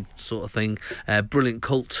 haunted sort of thing. Brilliant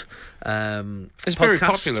cult. It's very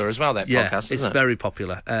popular as well, that podcast, isn't it? It's very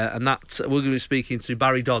popular. And that we're going to be speaking to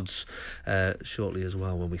Barry Dodds shortly as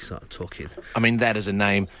well when we start talking. I mean, that is a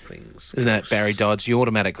name, things. Isn't it, Barry Dodds? You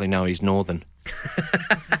automatically know he's northern.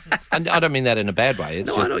 And I don't mean that in a bad way. It's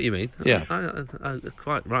no, just... I know what you mean. Yeah. I,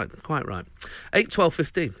 quite right. 8, 12,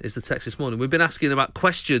 15 is the text this morning. We've been asking about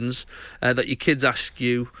questions that your kids ask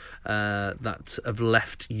you that have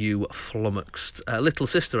left you flummoxed. Little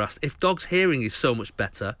sister asked, if dogs' hearing is so much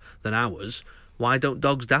better than ours, why don't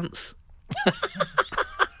dogs dance?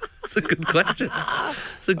 It's a good question.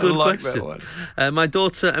 It's a good question. That one. My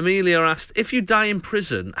daughter Amelia asked, if you die in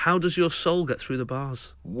prison, how does your soul get through the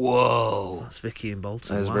bars? Whoa. That's Vicky in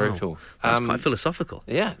Bolton. That's very cool. That's quite philosophical.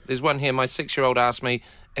 Yeah. There's one here. My 6-year-old asked me,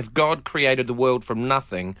 if God created the world from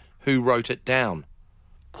nothing, who wrote it down?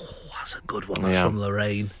 Oh, that's a good one. That's from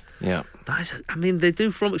Lorraine. Yeah. I mean, they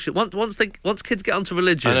do flummox you. Once kids get onto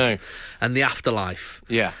religion I know. and the afterlife,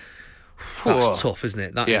 Yeah. that's tough, isn't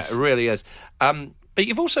it? It really is. But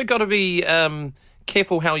you've also got to be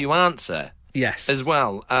careful how you answer. Yes. As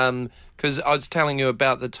well. Because I was telling you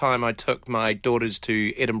about the time I took my daughters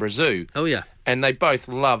to Edinburgh Zoo. Oh, yeah. And they both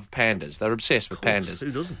love pandas. They're obsessed with pandas.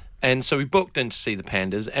 Who doesn't? And so we booked in to see the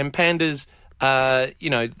pandas. And pandas,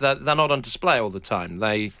 they're not on display all the time.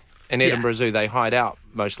 In Edinburgh Zoo, they hide out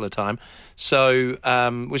most of the time. So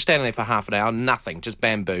we're standing there for half an hour, nothing, just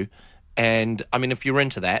bamboo. And, I mean, if you're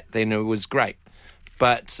into that, then it was great.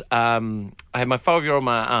 But I had my 5-year-old on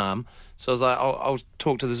my arm, so I was like, I'll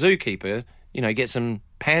talk to the zookeeper, get some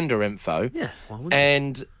panda info. Yeah, why wouldn't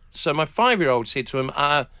And so my 5-year-old said to him,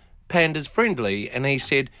 are pandas friendly? And he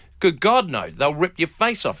said, good God, no. They'll rip your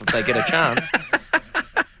face off if they get a chance. I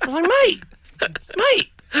was like,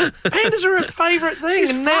 mate, pandas are her favourite thing.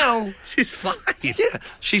 And now... She's fine. Yeah,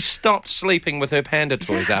 she stopped sleeping with her panda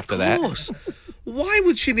toys after that. Of course. Why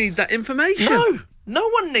would she need that information? No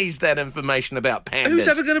one needs that information about pandas. Who's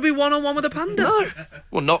ever going to be one-on-one with a panda? No.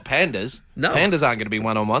 Well, not pandas. No. Pandas aren't going to be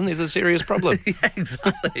one-on-one. There's a serious problem. Yeah,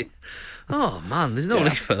 exactly. Oh, man, there's no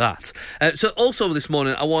need for that. So also this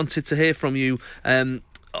morning, I wanted to hear from you on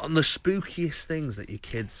the spookiest things that your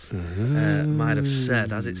kids might have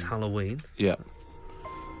said as it's Halloween. Yeah.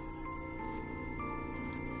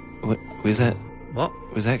 Where's that? What?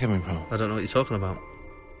 Where's that coming from? I don't know what you're talking about.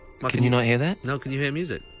 Can you not hear that? No, can you hear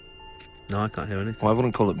music? No, I can't hear anything. Well, I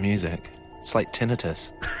wouldn't call it music. It's like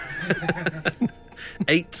tinnitus.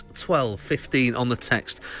 8, 12, 15 on the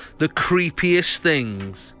text. The creepiest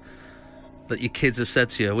things that your kids have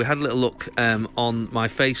said to you. We had a little look on my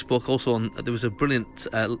Facebook. Also, there was a brilliant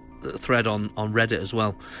thread on Reddit as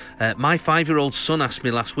well. My 5-year-old son asked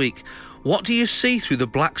me last week, what do you see through the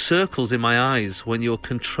black circles in my eyes when you're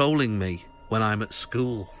controlling me when I'm at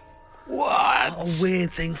school? What? What a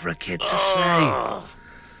weird thing for a kid to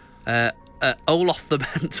say. Olaf the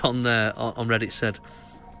Bent on Reddit said,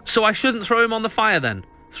 so I shouldn't throw him on the fire then?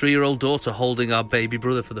 3-year-old daughter holding our baby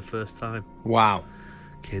brother for the first time. Wow.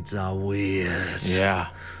 Kids are weird. Yeah.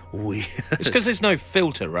 Weird. It's because there's no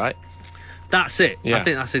filter, right? That's it. Yeah. I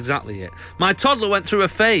think that's exactly it. My toddler went through a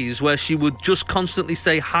phase where she would just constantly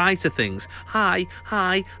say hi to things. Hi,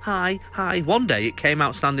 hi, hi, hi. One day it came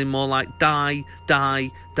out sounding more like die,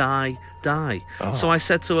 die, die, die. Oh. So I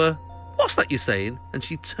said to her, what's that you're saying? And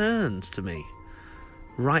she turns to me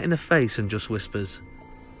right in the face and just whispers,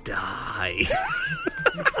 die.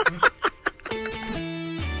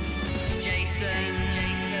 Jason.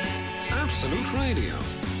 Absolute Radio,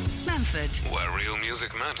 Manford. where real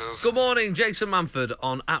music matters. Good morning, Jason Manford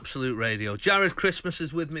on Absolute Radio. Jared Christmas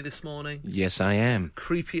is with me this morning. Yes, I am.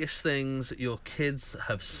 Creepiest things your kids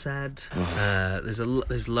have said. There's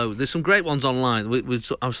loads. There's some great ones online.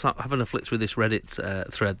 I was having a flick through this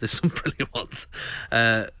Reddit thread. There's some brilliant ones.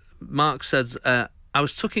 Mark says, I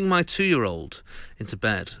was tucking my 2-year-old into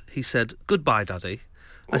bed. He said, goodbye, Daddy.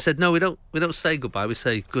 I said, no, we don't say goodbye. We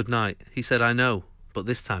say good night. He said, I know, but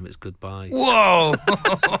this time it's goodbye. Whoa!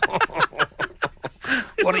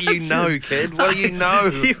 What do you know, kid? What do you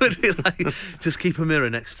know? He would be like, just keep a mirror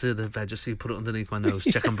next to the bed, just so you put it underneath my nose.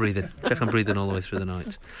 Check I'm breathing. Check I'm breathing all the way through the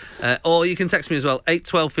night. Or you can text me as well, 8,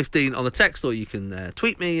 12, 15 on the text, or you can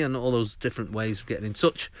tweet me and all those different ways of getting in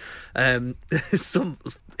touch. It's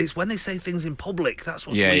when they say things in public, that's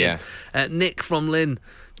what's weird. Yeah. Nick from Lynn,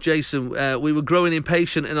 Jason, we were growing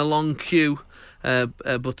impatient in a long queue,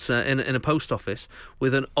 but in a post office,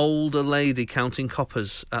 with an older lady counting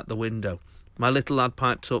coppers at the window. My little lad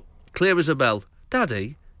piped up, clear as a bell,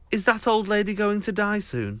 Daddy, is that old lady going to die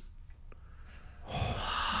soon?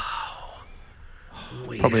 Wow.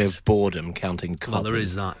 Probably of boredom counting coppers. Well, there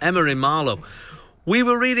is that. Emma in Marlow. We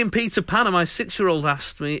were reading Peter Pan and my 6-year-old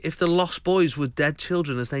asked me if the lost boys were dead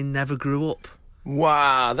children as they never grew up.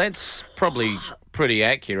 Wow, that's probably pretty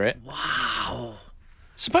accurate. Wow.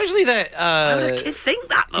 Supposedly that... How did a kid think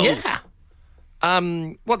that, though?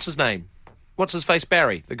 Yeah. What's his name? What's his face?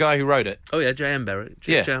 Barry, the guy who wrote it. Oh, yeah, J.M. Barry.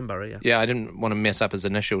 J.M. Barry, yeah. Yeah, I didn't want to mess up his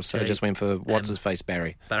initials, so I just went for what's his face,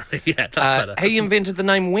 Barry. Barry, yeah, that's better. He invented the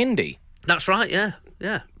name Wendy. That's right, yeah.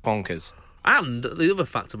 Bonkers. And the other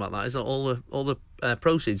fact about that is that all the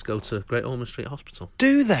proceeds go to Great Ormond Street Hospital.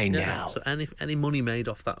 Do they now? So any money made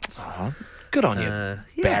off that... Good on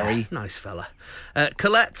you, Barry. Nice fella.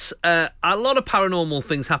 Colette, a lot of paranormal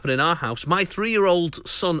things happen in our house. My 3-year-old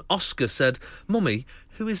son, Oscar, said, Mummy,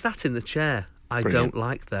 who is that in the chair? I don't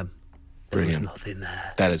like them. There was nothing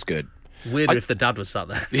there. That is good. Weirder if the dad was sat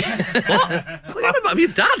there. What? What are you on about? Your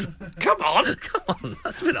dad? Come on.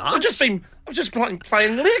 That's a bit harsh. I've just been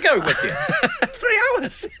playing Lego with you. 3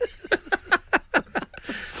 hours.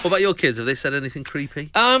 What about your kids? Have they said anything creepy?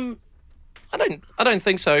 I don't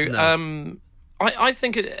think so. No. I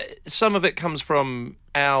think some of it comes from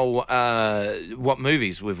our what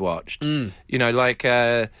movies we've watched. You know, like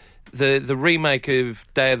the remake of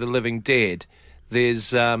Day of the Living Dead.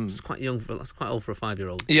 There's It's quite young. That's quite old for a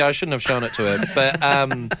 5-year-old. yeah, I shouldn't have shown it to her, but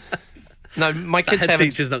no, my kids Head haven't.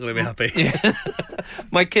 teacher's not going to be happy. Yeah.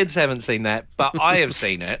 My kids haven't seen that, but I have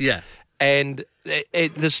seen it. Yeah. And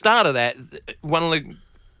the start of that,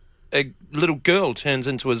 a little girl turns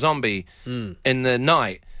into a zombie in the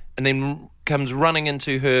night, and then comes running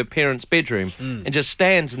into her parents' bedroom and just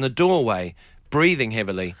stands in the doorway, breathing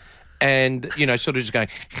heavily, and sort of just going.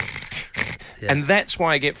 Yeah. And that's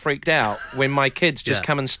why I get freaked out when my kids just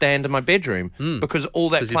come and stand in my bedroom because all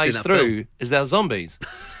that plays through is they're zombies.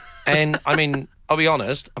 And I mean, I'll be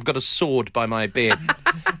honest, I've got a sword by my bed,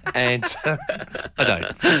 and I don't.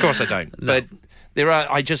 Of course, I don't. No. But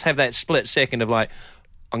I just have that split second of like,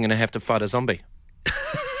 I'm going to have to fight a zombie.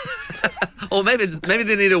 Or maybe they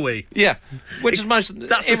need a wee. Yeah, which is that's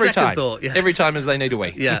every the second time. thought. Yes. Every time as they need a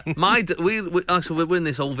wee. Yeah, we're in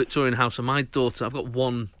this old Victorian house, and my daughter, I've got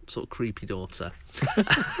one sort of creepy daughter.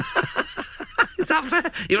 Is that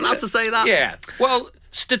fair? You're allowed to say that? Yeah. Well,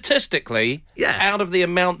 statistically, out of the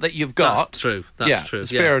amount that you've got, that's true. That's true.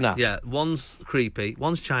 It's fair enough. Yeah, one's creepy,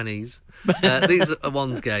 one's Chinese,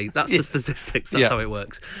 one's gay. That's the statistics. That's how it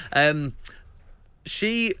works.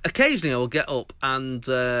 She occasionally I will get up and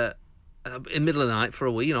in the middle of the night for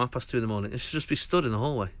a wee, 2:30 in the morning, and she'll just be stood in the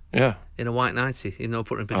hallway. Yeah. In a white nightie, even though I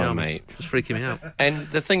put her in pyjamas. Oh, mate. It's freaking me out. And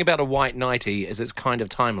the thing about a white nightie is it's kind of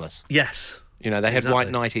timeless. Yes. They had white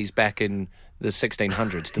nighties back in the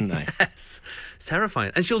 1600s, didn't they? Yes. It's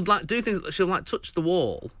terrifying. And she'll do things, she'll touch the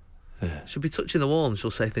wall. Yeah. She'll be touching the wall and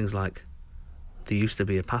she'll say things like, there used to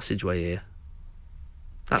be a passageway here.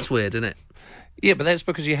 That's weird, isn't it? Yeah, but that's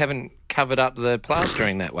because you haven't covered up the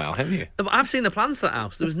plastering that well, have you? I've seen the plans for that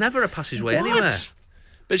house. There was never a passageway anywhere.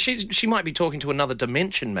 But she might be talking to another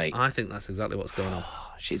dimension, mate. I think that's exactly what's going on.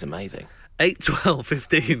 She's amazing. 8, 12,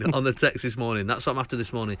 15 on the text this morning. That's what I'm after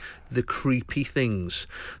this morning. The creepy things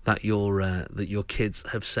that your kids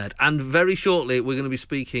have said. And very shortly, we're going to be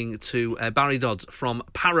speaking to Barry Dodds from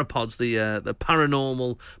ParaPods, the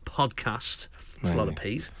paranormal podcast. It's a lot of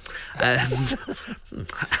P's. And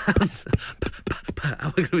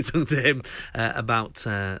we're going to be talking to him about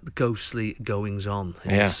the ghostly goings-on in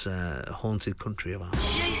this haunted country of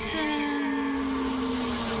ours. Jason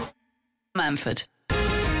Manford.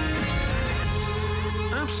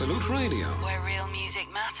 Absolute Radio. Where real music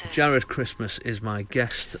matters. Jared Christmas is my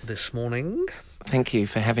guest this morning. Thank you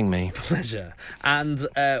for having me. Pleasure. And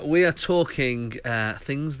we are talking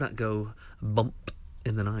things that go bump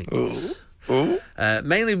in the night. Ooh.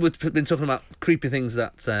 Mainly we've been talking about creepy things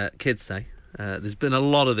that kids say. There's been a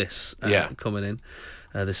lot of this coming in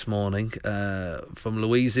this morning from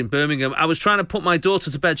Louise in Birmingham. I was trying to put my daughter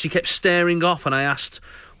to bed. She kept staring off and I asked,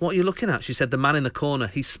 what are you looking at? She said, the man in the corner.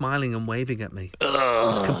 He's smiling and waving at me. I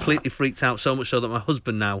was completely freaked out, so much so that my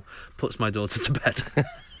husband now puts my daughter to bed.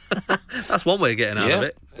 That's one way of getting out of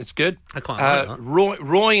it. It's good. I quite like that.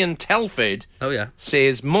 Roy in Telford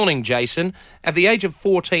says, morning, Jason. At the age of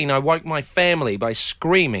 14, I woke my family by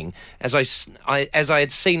screaming as I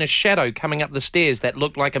had seen a shadow coming up the stairs that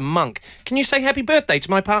looked like a monk. Can you say happy birthday to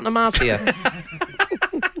my partner, Marcia?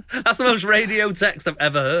 That's the most radio text I've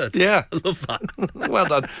ever heard. Yeah. I love that. Well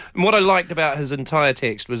done. And what I liked about his entire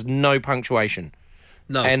text was no punctuation.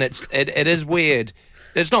 No. And it is weird.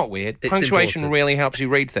 It's not weird. It's punctuation important. Really helps you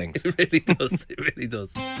read things. It really does. It really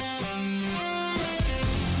does.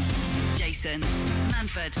 Jason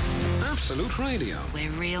Manford. Absolute Radio. Where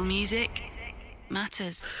real music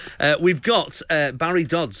matters. We've got Barry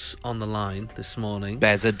Dodds on the line this morning.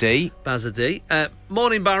 Bazza D.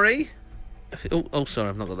 Morning, Barry. Oh, sorry,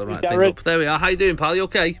 I've not got the right thing Jared. up. There we are. How you doing, pal? You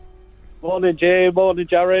okay? Morning, Jay. Morning,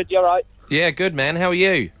 Jared. You all right? Yeah, good, man. How are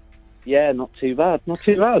you? Yeah, not too bad. Not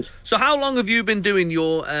too bad. So how long have you been doing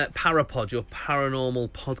your ParaPod, your paranormal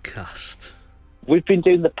podcast? We've been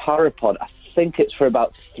doing the ParaPod. I think it's for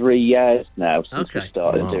about 3 years now since we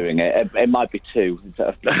started doing it. It might be 2.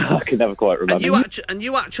 I can never quite remember. And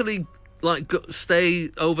you actually stay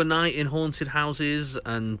overnight in haunted houses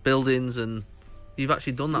and buildings, and you've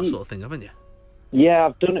actually done that sort of thing, haven't you? Yeah,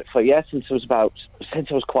 I've done it since I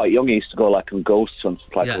was quite young. I used to go on ghost hunts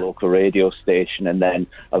to a local radio station, and then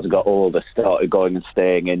as I got older, started going and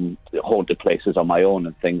staying in haunted places on my own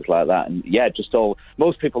and things like that. And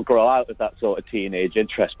most people grow out of that sort of teenage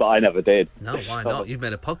interest, but I never did. No, why not? You've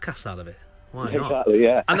made a podcast out of it. Why not? Exactly,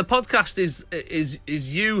 yeah. And the podcast is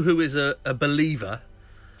you who is a believer.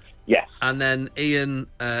 Yes. And then Ian,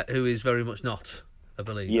 who is very much not a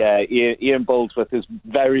believer. Yeah, Ian Boldsworth is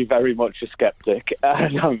very, very much a skeptic,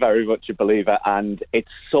 and I'm very much a believer. And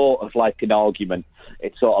it's sort of like an argument.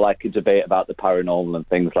 It's sort of like a debate about the paranormal and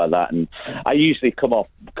things like that. And I usually come off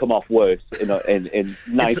worse in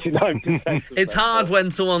 99%. It's hard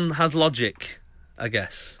when someone has logic, I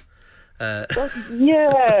guess.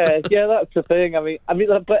 Yeah, that's the thing. I mean,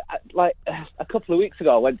 but like a couple of weeks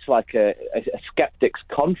ago, I went to like a skeptics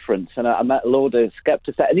conference, and I met a load of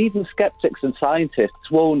skeptics, and even skeptics and scientists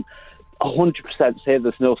won't 100% say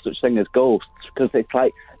there's no such thing as ghosts, because it's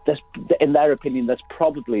like, in their opinion, there's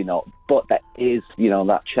probably not, but there is,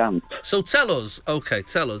 that chance. So tell us.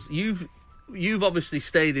 You've obviously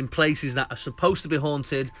stayed in places that are supposed to be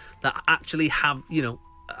haunted, that actually have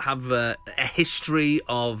a history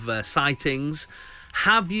of sightings.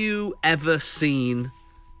 Have you ever seen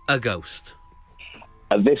a ghost?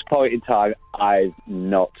 At this point in time, I've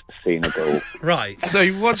not seen a ghost. Right. So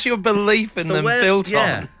what's your belief in them built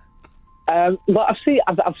on? Well,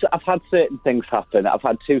 I've had certain things happen. I've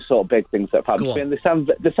had two sort of big things that have happened to me, and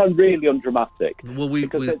they sound really undramatic. Well, we're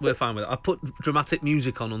fine with it. I put dramatic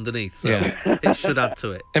music on underneath, so it should add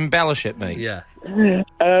to it. Embellish it, mate. Yeah.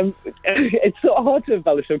 It's sort of hard to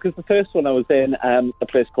embellish them, because the first one I was in a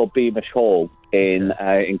place called Beamish Hall in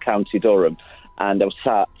County Durham. And I was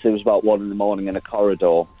sat, it was about 1 a.m. in a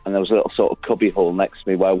corridor, and there was a little sort of cubby hole next to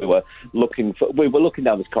me where we were looking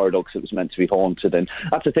down this corridor because it was meant to be haunted. And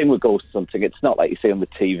that's the thing with ghost hunting. It's not like you see on the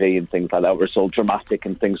TV and things like that, where it's all dramatic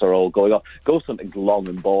and things are all going on. Ghost hunting's long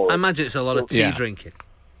and boring. I imagine it's a lot of tea drinking.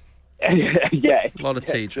 Yeah. A lot of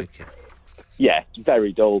tea drinking. Yeah, it's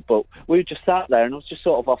very dull, but we just sat there, and I was just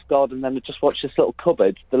sort of off guard, and then I just watched this little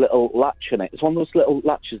cupboard, the little latch in it. It's one of those little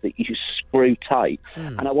latches that you screw tight,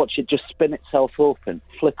 and I watched it just spin itself open,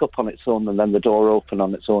 flick up on its own, and then the door open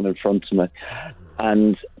on its own in front of me.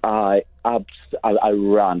 And I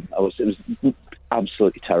ran. It was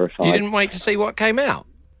absolutely terrifying. You didn't wait to see what came out?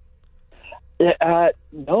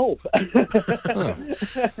 No.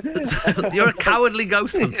 You're a cowardly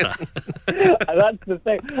ghost hunter. That's the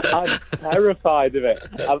thing. I'm terrified of it.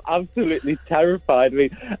 I'm absolutely terrified.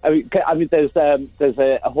 I mean, there's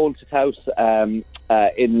a haunted house up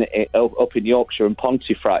in Yorkshire in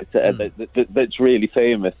Pontefract that's really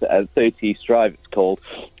famous. 30 East Drive, it's called.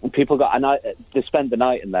 And people they spend the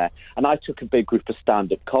night in there. And I took a big group of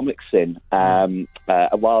stand-up comics in a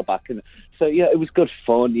while back, and so, it was good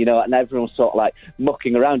fun, and everyone was sort of like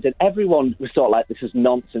mucking around, and everyone was sort of like, this is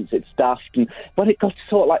nonsense, it's daft. And when it got to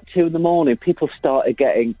sort of like 2 a.m, people started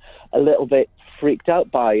getting a little bit freaked out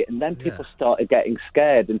by it, and then people started getting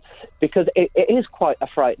scared, and because it is quite a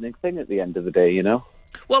frightening thing at the end of the day,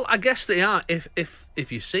 Well, I guess they are if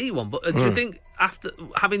you see one, but do you think after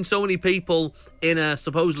having so many people in a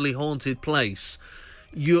supposedly haunted place,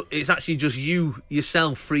 it's actually just you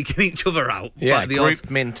yourself freaking each other out? Yeah, group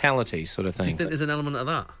mentality sort of thing. Do you think there's an element of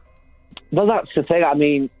that? Well, that's the thing. I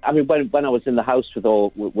mean, when I was in the house with all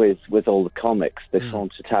the comics, this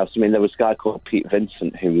haunted house. I mean, there was a guy called Pete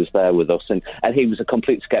Vincent who was there with us, and he was a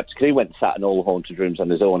complete skeptic. He went and sat in all the haunted rooms on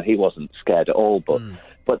his own. He wasn't scared at all, but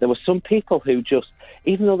there were some people who just,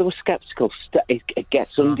 even though they were sceptical, it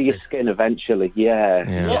gets under your skin eventually.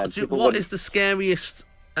 Yeah. What is the scariest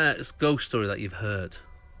ghost story that you've heard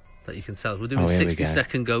that you can tell? We're doing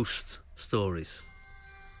 60-second ghost stories.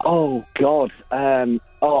 Oh God!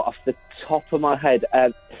 Off the top of my head,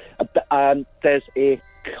 there's a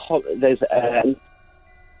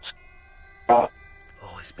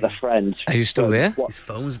friend. Are you still there? His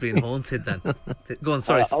phone's being haunted. Then go on.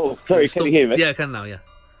 Sorry. Sorry. Can you hear me? Yeah, I can now. Yeah.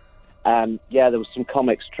 There was some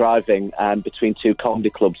comics driving between two comedy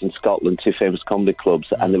clubs in Scotland, two famous comedy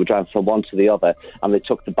clubs, and they were driving from one to the other, and they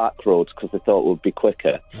took the back roads because they thought it would be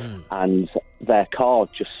quicker, and their car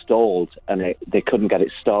just stalled, and they couldn't get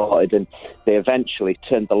it started, and they eventually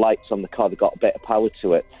turned the lights on the car. They got a bit of power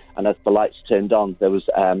to it, and as the lights turned on, there was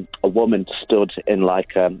a woman stood in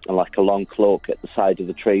like a long cloak at the side of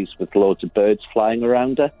the trees with loads of birds flying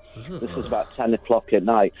around her. This was about 10 o'clock at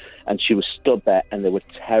night, and she was stood there, and they were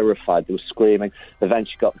terrified. They were screaming. They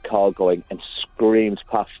eventually got the car going and screamed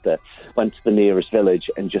past her, went to the nearest village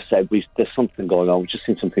and just said, there's something going on. We've just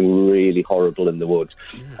seen something really horrible in the woods.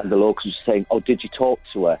 And the locals were saying, oh, did you talk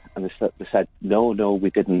to her? And they said, no, we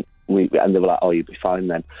didn't. And they were like, oh, you'll be fine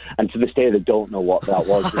then. And to this day, they don't know what that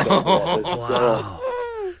was. Wow.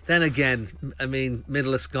 Then again, I mean,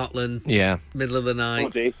 middle of Scotland, middle of the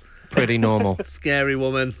night. Oh, pretty normal. Scary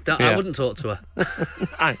woman. I wouldn't talk to her.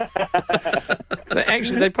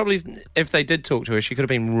 Actually, they probably, if they did talk to her, she could have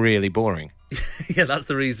been really boring. Yeah, that's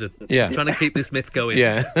the reason. Yeah. Trying to keep this myth going.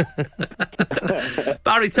 Yeah.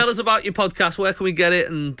 Barry, tell us about your podcast. Where can we get it,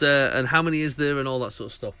 and how many is there, and all that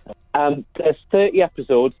sort of stuff? There's 30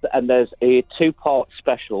 episodes, and there's a 2-part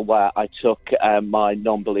special where I took my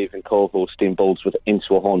non-believing co-host Dean Boldsworth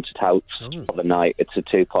into a haunted house for the night. It's a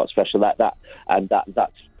 2-part special.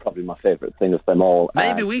 That's probably my favourite thing of them all.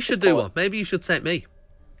 Maybe we should do one. Maybe you should take me.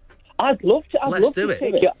 I'd love to. Let's do it.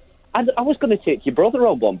 Take you. I was going to take your brother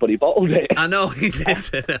on one, but he bottled it. I know he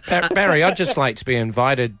did. Barry, I'd just like to be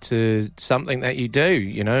invited to something that you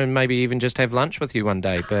do, and maybe even just have lunch with you one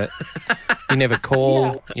day. But you never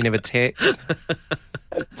call, you never text.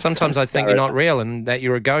 Sometimes I think you're not real and that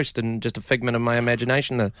you're a ghost and just a figment of my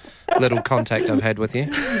imagination, the little contact I've had with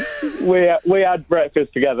you. We had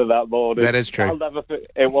breakfast together that morning. That is true.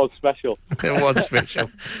 It was special. It was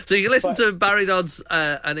special. So you can listen to Barry Dodds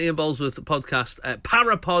and Ian Boldsworth podcast at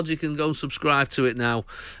ParaPod. You can go subscribe to it now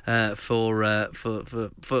for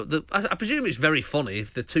the. I presume it's very funny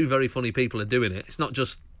if the two very funny people are doing it. It's not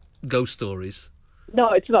just ghost stories. No,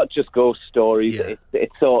 it's not just ghost stories. Yeah.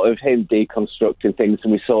 It's sort of him deconstructing things,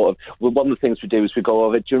 and one of the things we do is we go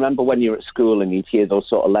over. Do you remember when you were at school and you'd hear those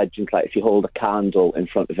sort of legends, like if you hold a candle in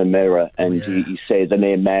front of a mirror and you say the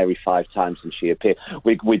name Mary 5 times and she appears?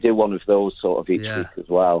 We do one of those sort of each week as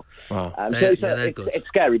well. Wow. They're good. It's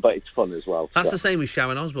scary, but it's fun as well. That's the same with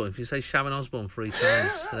Sharon Osbourne. If you say Sharon Osbourne 3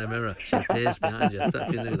 times in a mirror, she appears behind you. I don't know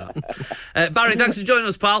if you knew that. Barry, thanks for joining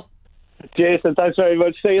us, pal. Jason, thanks very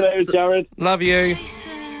much. See you later, Jared. Love you.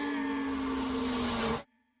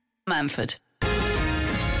 Manford.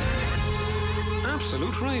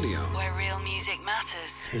 Absolute Radio. Where real music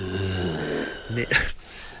matters.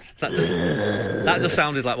 That just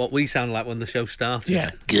sounded like what we sounded like when the show started.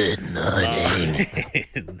 Yeah. Good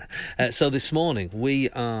morning. So this morning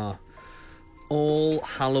we are all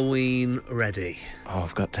Halloween ready. Oh,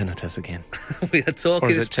 I've got tinnitus again. We are talking.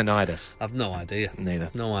 Or is it tinnitus? I've no idea. Neither.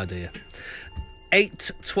 No idea.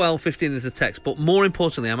 8, 12, 15 is the text, but more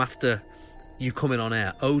importantly, I'm after you coming on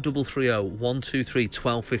air. 0330 123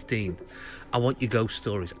 1215. I want your ghost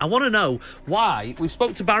stories. I want to know why. We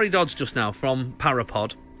spoke to Barry Dodds just now from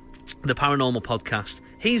ParaPod, the paranormal podcast.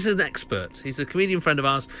 He's an expert. He's a comedian friend of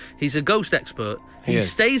ours. He's a ghost expert. He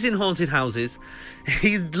stays in haunted houses.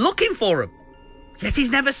 He's looking for them. Yet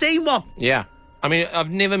he's never seen one. Yeah. I mean,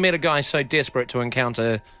 I've never met a guy so desperate to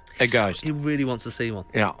encounter a ghost. He really wants to see one.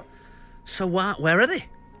 Yeah. So where are they?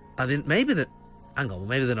 I think maybe that. Hang on,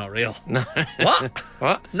 maybe they're not real. No. What?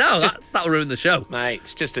 What? No, that'll ruin the show. Mate,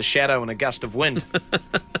 it's just a shadow and a gust of wind.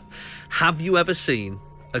 Have you ever seen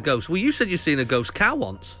a ghost? Well, you said you've seen a ghost cow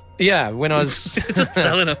once. Yeah, when I was... Just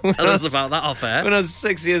tell us about that off air. When I was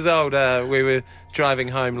 6 years old, we were driving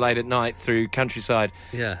home late at night through countryside.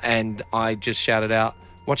 Yeah. And I just shouted out,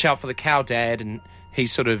 "Watch out for the cow, Dad." And he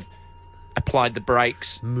sort of applied the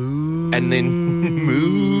brakes. Move. And then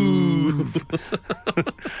move.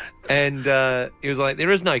 And he was like,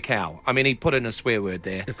 "There is no cow." I mean, he put in a swear word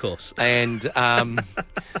there. Of course. And and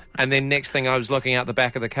then next thing I was looking out the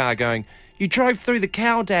back of the car going, "You drove through the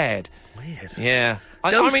cow, Dad." Weird. Yeah.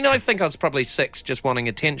 I mean, I think I was probably 6, just wanting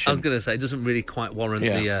attention. I was going to say, it doesn't really quite warrant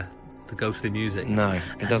the ghostly music. No,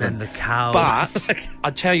 it doesn't. And then the cow. But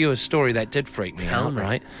I'll tell you a story that did freak me out, me.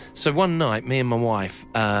 right? So one night, me and my wife,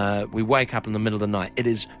 we wake up in the middle of the night. It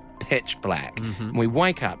is pitch black. Mm-hmm. And we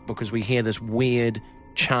wake up because we hear this weird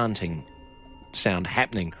chanting sound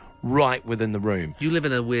happening right within the room. You live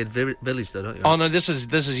in a weird village, though, don't you? Oh, no, this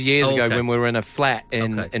is years ago when we were in a flat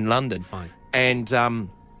in London. Fine. And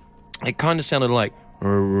it kind of sounded like...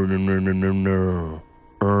 And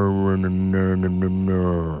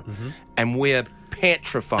we're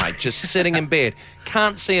petrified, just sitting in bed,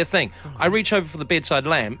 can't see a thing. I reach over for the bedside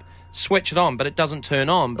lamp, switch it on, but it doesn't turn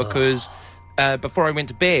on because before I went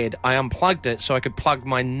to bed, I unplugged it so I could plug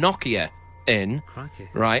my Nokia in. Crikey.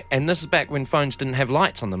 Right? And this is back when phones didn't have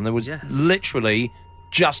lights on them. There was literally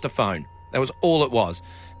just a phone. That was all it was.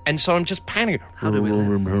 And so I'm just panicking. How do we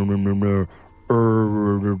live?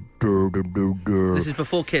 This is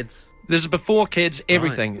before kids. This is before kids,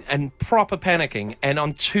 everything, and proper panicking, and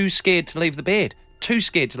I'm too scared to leave the bed.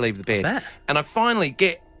 I bet. And I finally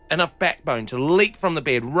get enough backbone to leap from the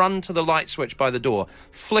bed, run to the light switch by the door,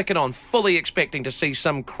 flick it on, fully expecting to see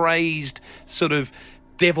some crazed sort of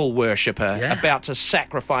devil worshipper about to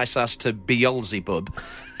sacrifice us to Beelzebub.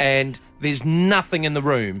 And there's nothing in the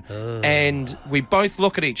room. And we both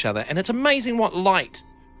look at each other, and it's amazing what light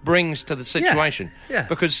brings to the situation. Yeah.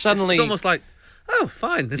 Because suddenly... It's almost like, oh,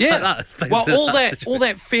 fine. It's like that. Well, all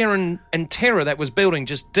that fear and terror that was building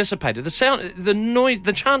just dissipated. The sound, the noise,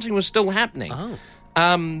 the chanting was still happening. Oh.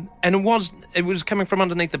 And it was coming from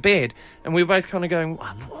underneath the bed, and we were both kind of going,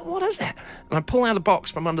 what is that? And I pull out a box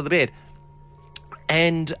from under the bed.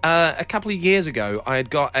 And a couple of years ago, I had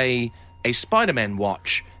got a a Spider-Man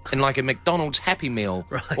watch in like a McDonald's Happy Meal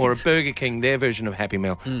or a Burger King, their version of Happy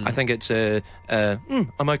Meal. I think it's a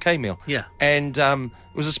I'm okay meal. Yeah. And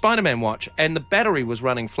it was a Spider-Man watch, and the battery was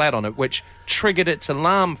running flat on it, which triggered its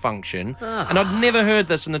alarm function. And I'd never heard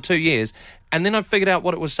this in the 2 years. And then I figured out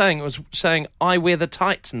what it was saying. It was saying, I wear the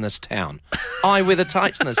tights in this town. I wear the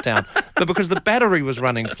tights in this town. But because the battery was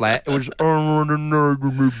running flat, it was...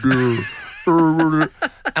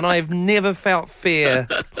 And I've never felt fear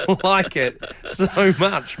like it so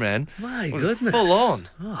much, man. My it was goodness. Full on.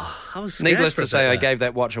 Oh, I was scared. Needless to say, I gave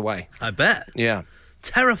that watch away. I bet. Yeah.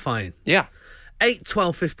 Terrifying. Yeah. 8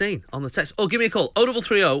 12 15 on the text. Or give me a call.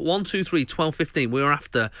 0330 123 12 15. We're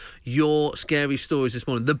after your scary stories this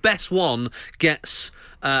morning. The best one gets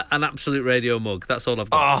an Absolute Radio mug. That's all I've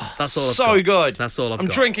got. Oh, that's all I've so got. good. That's all I've got.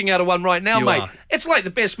 I'm drinking out of one right now, You mate. are. It's like the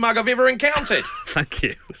best mug I've ever encountered. Thank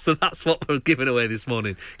you. So that's what we're giving away this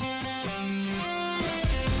morning.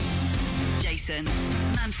 Jason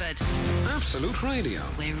Manford, Absolute Radio.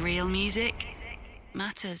 where real music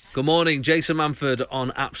matters. Good morning, Jason Manford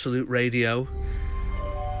on Absolute Radio.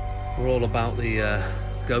 We're all about the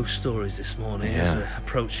ghost stories this morning as we're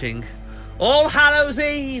approaching All Hallows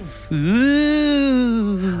Eve.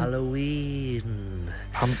 Ooh. Halloween.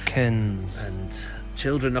 Pumpkins. And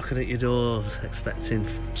children knocking at your doors expecting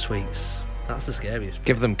sweets. That's the scariest.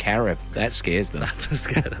 Give them carob. That scares them. That does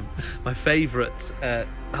scare them. My favourite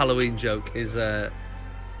Halloween joke is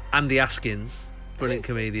Andy Askins, brilliant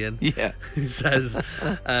comedian. Yeah. Who says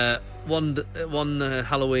one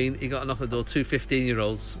Halloween he got a knock on the door, two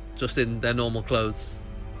 15-year-olds just in their normal clothes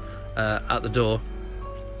at the door.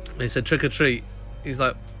 And he said, trick or treat. He's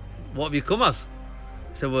like, what have you come as?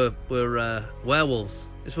 He said, we're werewolves.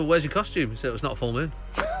 He said, well, where's your costume? He said, it's not a full moon.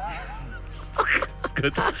 It's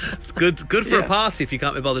good. It's good for a party if you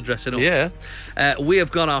can't be bothered dressing up. Yeah. We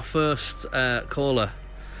have got our first caller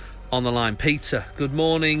on the line. Peter. Good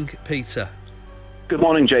morning, Peter. Good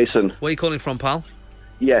morning, Jason. Where are you calling from, pal?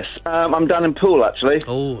 Yes, I'm down in Poole, actually.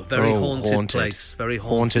 Oh, very haunted place. Very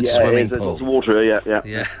haunted. Yeah, swimming there's pool. lots of water here, yeah.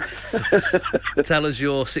 Yes. Tell us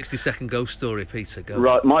your 60-second ghost story, Peter. Go.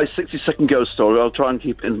 Right, my 60-second ghost story, I'll try and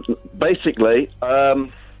keep it. Basically, I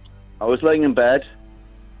was laying in bed.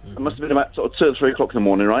 It must have been about sort of 2 or 3 o'clock in the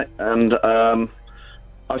morning, right? And I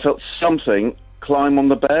felt something climb on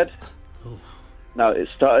the bed. Oh. Now, it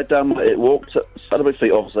started it walked, started my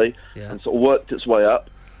feet, obviously, and sort of worked its way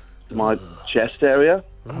up to my chest area.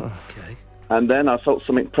 Oh, okay. And then I felt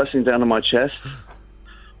something pressing down on my chest.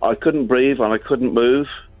 I couldn't breathe and I couldn't move.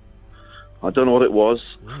 I don't know what it was.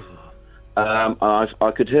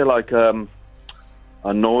 I could hear like a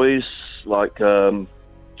noise, like and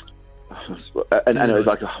it was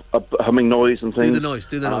like a humming noise and things. Do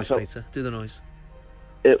the noise, Peter. Do the noise.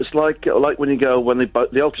 It was like when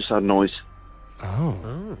the ultrasound noise.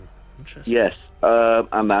 Oh, interesting. Yes,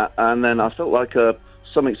 and that, and then I felt like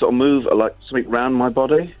something sort of move, like something round my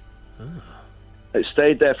body. It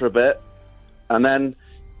stayed there for a bit, and then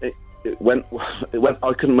it went.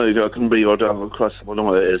 I couldn't move. I couldn't breathe. I don't know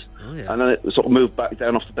what it is. Oh, yeah. And then it sort of moved back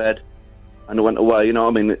down off the bed, and it went away. You know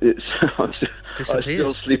what I mean? It's I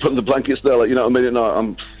still sleep on the blankets there. Like, you know what I mean?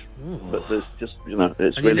 No, but there's just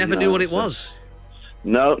it's. And really, you never knew what it was.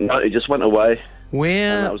 No, it just went away.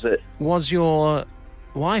 Where And that was it. was your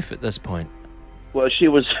wife at this point? Well, she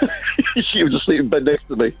was asleep in bed next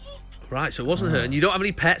to me. Right, so it wasn't her. And you don't have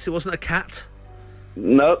any pets? It wasn't a cat?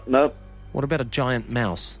 No. What about a giant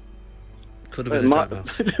mouse? Could have been a giant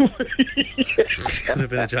mouse. Could have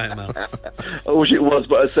been a giant mouse. I wish it was,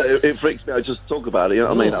 but I say it freaks me out just to talk about it. You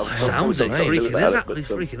know what I mean? Sounds like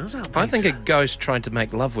freaking us out. I think a ghost tried to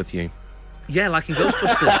make love with you. Yeah, like in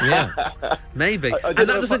Ghostbusters. Yeah. Maybe. I And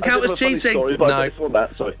that doesn't count as cheating. Story, sorry.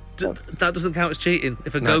 That doesn't count as cheating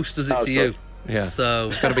if a ghost does it to you. Yeah. So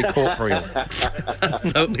It's got to be corporeal.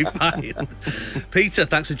 that's totally fine. Peter,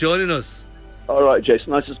 thanks for joining us. All right,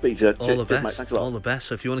 Jason. Nice to speak to you. All the Cheers, mate. best. Thanks a lot. All the best.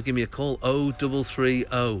 So if you want to give me a call,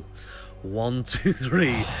 0330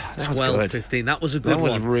 123 1215. That was a good one. That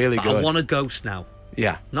was really But good. I want a ghost now.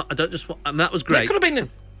 Yeah. I don't just want... that was great. That could have been...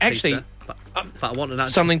 Actually... Peter, but I want an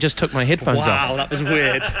something just took my headphones off. Wow, that was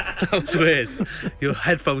weird. That was weird. Your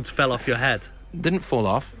headphones fell off your head. Didn't fall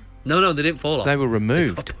off. No, they didn't fall off. They were They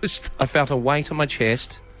removed. got pushed. I felt a weight on my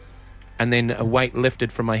chest, and then a weight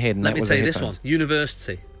lifted from my head, and Let that me was tell the you this one. headphones.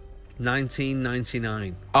 University,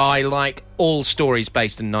 1999. I like all stories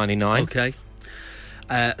based in 99. Okay.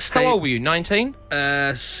 How old were you, 19?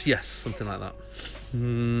 Yes, something like that.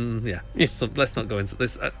 Yeah. So, let's not go into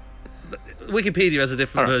this. Wikipedia has a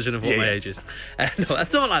different version of what my age is. No, I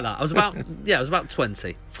don't like that. I was about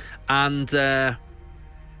 20, and I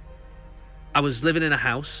was living in a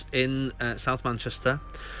house in South Manchester.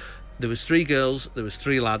 There was 3 girls, there was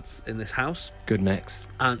 3 lads in this house. Good mix.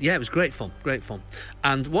 And yeah, it was great fun.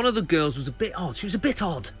 And one of the girls was a bit odd. She was a bit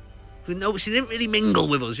odd. No, she didn't really mingle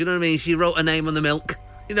with us, you know what I mean? She wrote her name on the milk.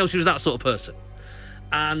 You know, she was that sort of person.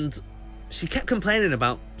 And she kept complaining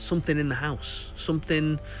about something in the house.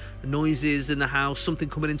 Noises in the house, something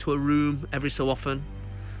coming into her room every so often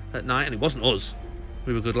at night. And it wasn't us.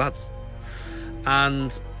 We were good lads.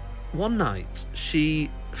 And one night, she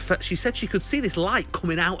said she could see this light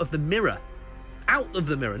coming out of the mirror. Out of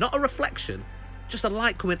the mirror. Not a reflection. Just a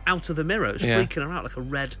light coming out of the mirror. It was freaking her out, like a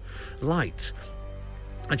red light.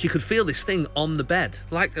 And she could feel this thing on the bed,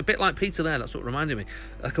 like a bit like Peter there. That's what reminded me,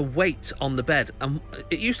 like a weight on the bed. And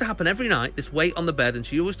it used to happen every night. This weight on the bed, and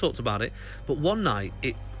she always talked about it. But one night,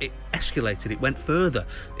 it escalated. It went further.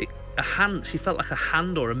 She felt like a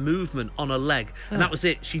hand or a movement on her leg, and that was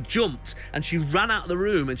it. She jumped and she ran out of the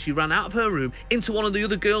room, and she ran out of her room into one of the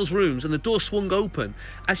other girls' rooms, and the door swung open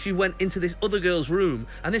as she went into this other girl's room.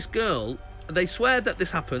 And this girl, they swear that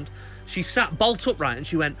this happened. She sat bolt upright and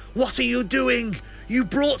she went, "What are you doing? You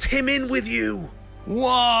brought him in with you."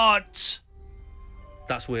 What?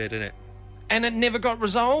 That's weird, isn't it? And it never got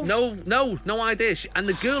resolved? No idea. And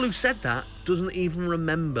the girl who said that doesn't even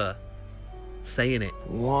remember saying it.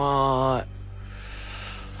 What?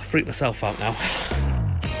 I freaked myself out now.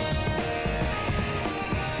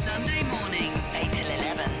 Sunday mornings, 8 till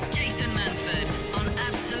 11. Jason Manford on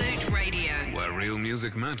Absolute Radio. Where real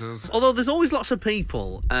music matters. Although there's always lots of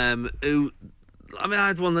people who... I mean, I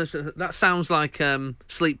had one that sounds like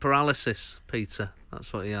sleep paralysis, Peter.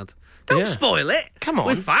 That's what he had. Don't spoil it. Come on.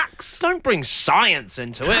 With facts. Don't bring science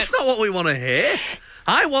into it. That's not what we want to hear.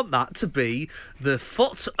 I want that to be the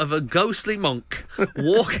foot of a ghostly monk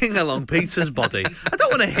walking along Peter's body. I don't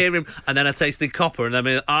want to hear him, and then I tasted copper, and then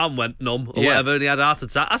my arm went numb, or whatever, and he had a heart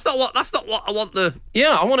attack. That's not what I want the...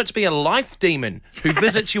 Yeah, I want it to be a life demon who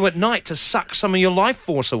visits you at night to suck some of your life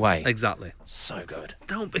force away. Exactly. So good.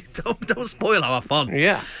 Don't spoil our fun.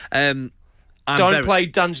 Yeah. Don't play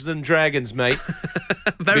Dungeons and Dragons, mate.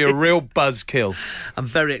 Be a real buzzkill. I'm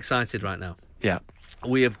very excited right now. Yeah.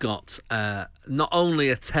 We have got not only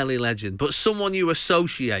a telly legend, but someone you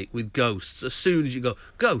associate with ghosts. As soon as you go,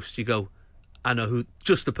 ghost, you go, I know who,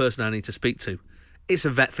 just the person I need to speak to. It's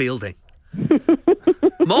Yvette Fielding.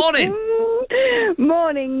 Morning.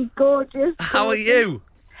 Morning, gorgeous. How are you?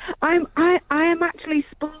 I am actually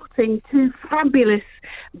sporting 2 fabulous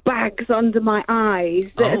bags under my eyes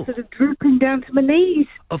that are sort of drooping down to my knees.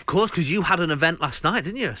 Of course, because you had an event last night,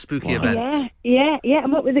 didn't you? A spooky event. Yeah.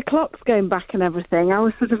 And what with the clocks going back and everything, I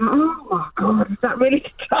was sort of, oh my God, is that really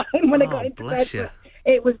the time when I got into bed? You.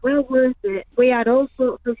 It was well worth it. We had all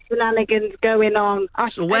sorts of shenanigans going on.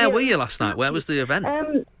 So where were you last night? Where was the event?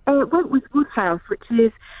 It was Woodhouse, which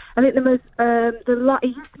is, I think, the most, it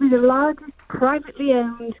used to be the largest privately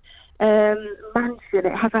owned mansion.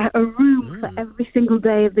 It has a room for every single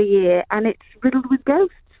day of the year, and it's riddled with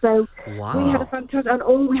ghosts. So we had a fantastic,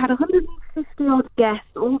 we had 150 odd guests,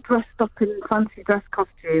 all dressed up in fancy dress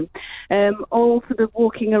costume, all sort of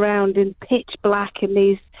walking around in pitch black in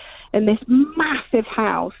this massive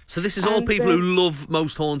house. So this is all people who love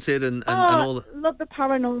Most Haunted and all that. Love the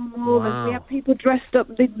paranormal, and we have people dressed up.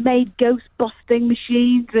 They've made ghost busting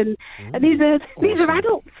machines, and these are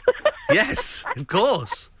adults. Yes, of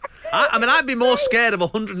course. I mean, I'd be more scared of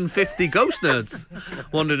 150 ghost nerds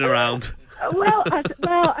wandering around. What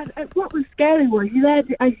was scary was you're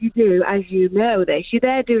there, as you know this, you're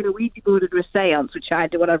there doing a Ouija board and a seance, which I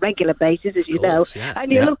do on a regular basis, as you know,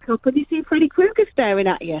 and you look up and you see Freddy Krueger staring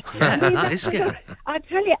at you. Yeah, that is scary. I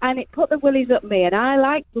tell you, and it put the willies up me, and I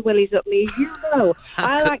like the willies up me, as you know.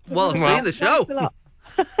 I've seen the show.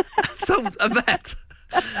 So, Yvette,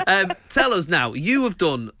 tell us now, you have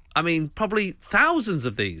done, I mean, probably thousands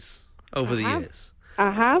of these over the years. I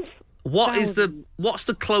have. What's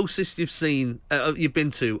the closest you've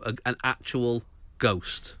been to an actual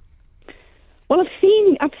ghost? Well,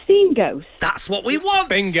 I've seen ghosts. That's what we want.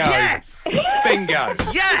 Bingo. Yes. Bingo.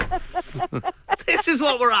 Yes. This is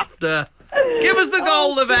what we're after. Give us the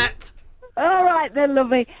goal, Yvette. All right, then,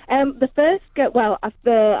 lovely. The first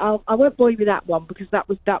I won't bore you with that one because that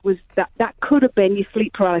could have been your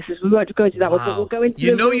sleep paralysis. We won't go into that one, but we'll go into.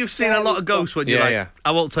 You've seen a lot of ghosts when you're like. Yeah.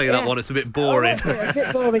 I won't tell you that one. It's a bit boring. A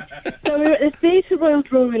bit boring. So we were at the Theatre Royal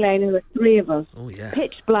Drury Lane, and there were 3 of us. Oh yeah.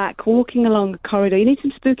 Pitch black, walking along a corridor. You need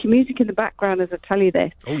some spooky music in the background as I tell you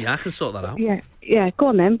this. Oh yeah, I can sort that out. Yeah. Go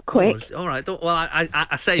on then, quick. All right.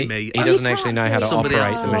 I say me. He doesn't actually know how to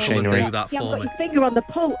operate the machinery. Do that for me. Got your finger on the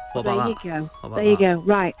pulse. What about that? There you go.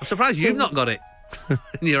 Right. I'm surprised you've not got it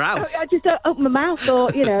in your house. I just don't open my mouth,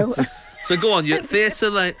 or you know. So go on. Your theatre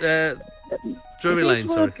Drury Lane,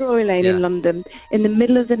 sorry. Drury Lane in London, in the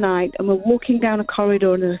middle of the night, and we're walking down a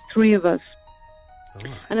corridor, and there's 3 of us. Oh.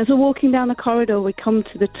 And as we're walking down the corridor, we come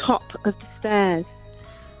to the top of the stairs.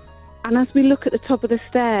 And as we look at the top of the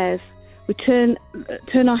stairs, we turn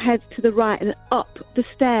our heads to the right, and up the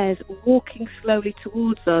stairs, walking slowly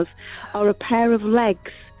towards us, are a pair of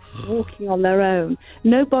legs walking on their own.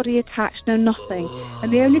 No body attached, no nothing.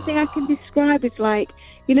 And the only thing I can describe is like,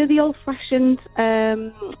 you know, the old-fashioned,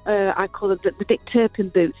 I call them the Dick Turpin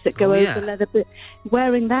boots that go over the leather boot,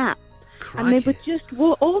 wearing that. Crikey. And they were just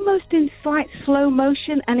almost in slight slow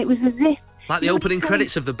motion, and it was as if... Like the opening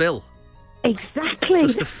credits of The Bill. Exactly.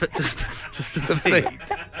 Just the feet.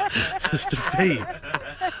 Just the feet.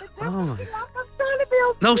 Oh,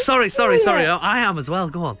 my... No, sorry. I am as well.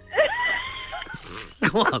 Go on.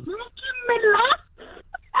 Go on.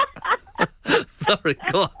 Sorry,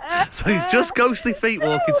 go on. So he's just ghostly feet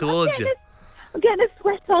walking towards you. I'm getting a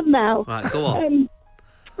sweat on now. Right, go on.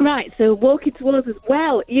 Right, so walking towards us.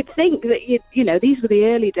 Well, you'd think that, you know, these were the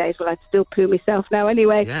early days. Well, I'd still poo myself now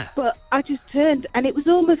anyway. Yeah. But I just turned, and it was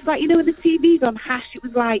almost like, you know, when the TV's on hash, it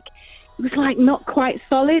was like not quite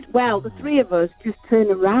solid. Well, the 3 of us just turned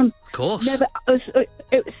and ran. Of course. It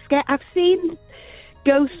was scary. I've seen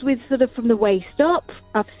ghosts with sort of from the waist up.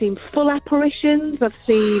 I've seen full apparitions. I've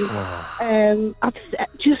seen, I've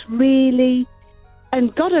just really...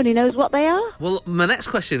 And God only knows what they are. Well, my next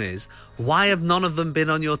question is, why have none of them been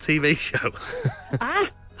on your TV show?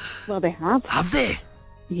 Well, they have. Have they?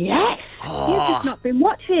 Yes. You've just not been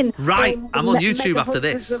watching. Right, I'm on YouTube after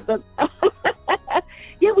this.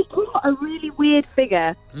 Yeah, we caught a really weird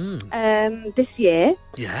figure this year.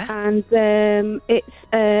 Yeah. And it's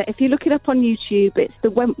if you look it up on YouTube, it's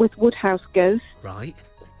the Wentworth Woodhouse ghost. Right.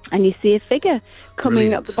 And you see a figure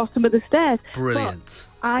coming up the bottom of the stairs. Brilliant.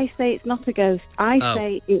 But I say it's not a ghost. I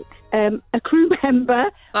say it's a crew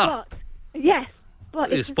member. Oh. But yes.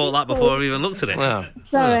 But you spoiled that before I even looked at it. Wow.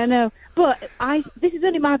 Sorry, I know. But this is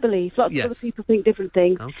only my belief. Lots of other people think different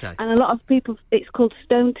things. Okay. And a lot of people, it's called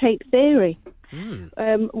stone tape theory.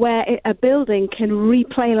 Where a building can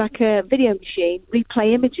replay, like a video machine,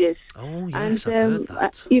 replay images. Oh, yes, I've heard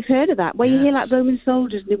that. You've heard of that, where you hear like Roman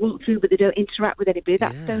soldiers and they walk through but they don't interact with anybody.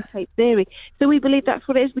 That's stone tape theory. So we believe that's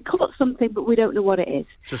what it is. We caught something, but we don't know what it is.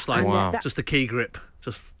 Just like, just a key grip.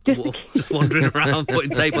 Just wandering around,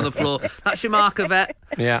 putting tape on the floor. That's your mark, Yvette.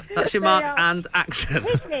 Yeah. That's your mark and action.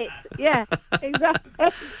 Yeah,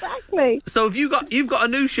 exactly. So you've got a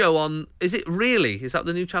new show on, is it Really? Is that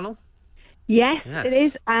the new channel? Yes, it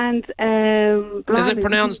is, and is it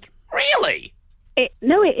pronounced really?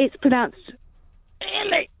 It's pronounced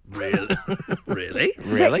really. Really?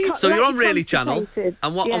 Really? So you're on Really channel,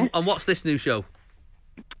 and what's this new show?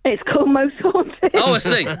 It's called Most Haunted. Oh, I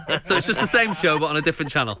see. So it's just the same show, but on a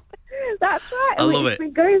different channel. That's right. I love it.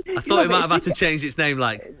 I thought it might have had to change its name,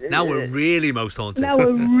 like, now we're really Most Haunted. Now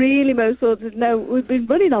we're really Most Haunted. No, we've been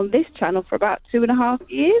running on this channel for about 2.5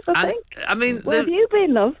 years, I think. I mean... Where have you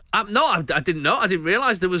been, love? No, I didn't know. I didn't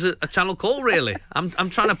realise there was a channel called Really. I'm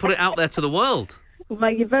trying to put it out there to the world. Well,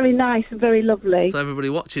 you're very nice and very lovely. So everybody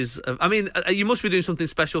watches. I mean, you must be doing something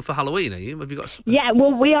special for Halloween, are you? Have you got? Yeah,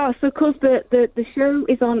 well, we are. So, of course, the show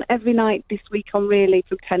is on every night this week on Really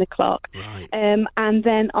from 10 o'clock. Right. And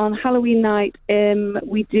then on Halloween night,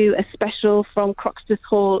 we do a special from Croxteth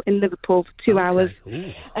Hall in Liverpool for 2 hours.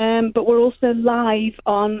 But we're also live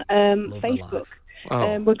on Facebook.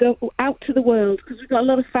 Wow. We'll go out to the world because we've got a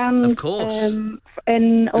lot of fans. Of course.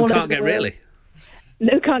 In all Who over can't get the world. Really?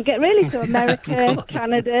 No, can't get Really. So America,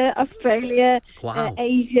 Canada, Australia,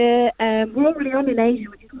 Asia. We're already on in Asia,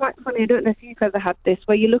 which is quite funny. I don't know if you've ever had this,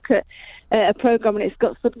 where you look at a programme and it's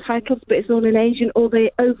got subtitles, but it's all in Asian, or they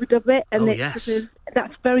overdub it. And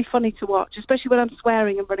that's very funny to watch, especially when I'm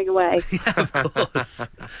swearing and running away. Yeah, of course.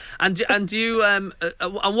 And do you and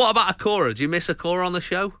what about Akora? Do you miss Akora on the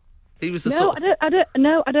show? He was the I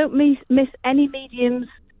don't miss any mediums.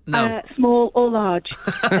 No. Small or large.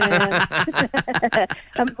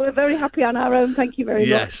 We're very happy on our own. Thank you very much.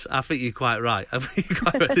 Yes, I think you're quite right.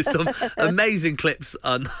 There's some amazing clips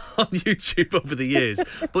on YouTube over the years.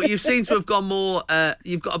 But you seem to have gone more,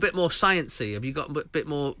 you've got a bit more sciencey. Have you got a bit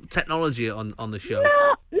more technology on the show?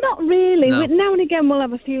 Not really. No. Now and again we'll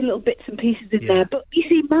have a few little bits and pieces in there. But you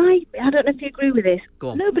see, I don't know if you agree with this. Go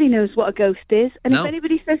on. Nobody knows what a ghost is. And if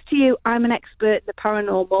anybody says to you, I'm an expert in the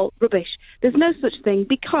paranormal, rubbish. There's no such thing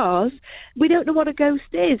because we don't know what a ghost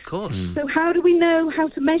is. Of course. So how do we know how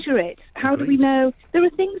to measure it? How do we know? There are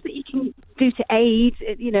things that you can do to aid,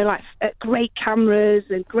 like great cameras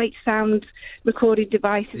and great sound recording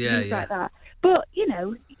devices, things like that. But,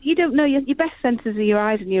 you don't know. Your best senses are your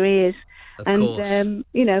eyes and your ears. Of course. And,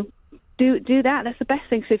 do that. That's the best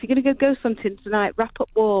thing. So if you're going to go hunting tonight, wrap up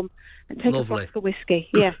warm and take a flask of whiskey.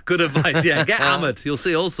 Yeah. Good advice, yeah. Get hammered. You'll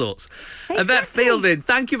see all sorts. Exactly. Yvette Fielding,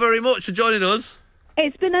 thank you very much for joining us.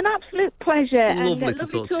 It's been an absolute pleasure. Lovely to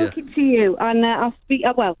talk to you. talking to you. And I'll speak.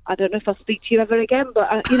 Well, I don't know if I'll speak to you ever again,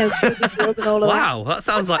 but and all of Wow, that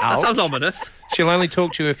sounds ominous. She'll only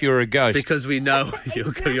talk to you if you're a ghost. Because we know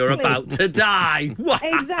you're about to die.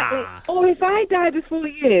 Exactly. Or if I die before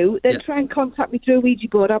you, then try and contact me through a Ouija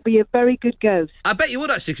board. I'll be a very good ghost. I bet you would,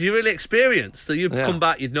 actually, because you're really experienced. So you'd come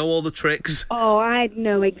back, you'd know all the tricks. Oh, I'd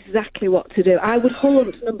know exactly what to do. I would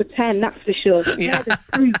hunt number 10, that's for sure. Yeah.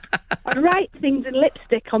 I'd write things in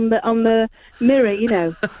lipstick on the mirror, you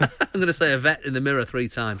know. I'm going to say Yvette in the mirror 3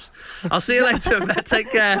 times. I'll see you later, Yvette.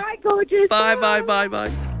 Take care. Bye, gorgeous.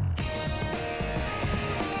 Bye.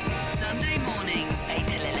 Sunday mornings, 8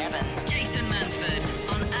 till 11. Jason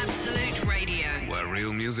Manford on Absolute Radio. Where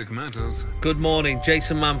real music matters. Good morning,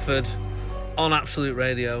 Jason Manford on Absolute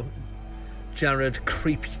Radio. Jared,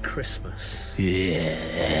 creepy Christmas.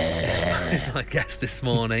 Yeah. Is my guest this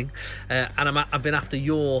morning. And I've been after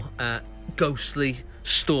your ghostly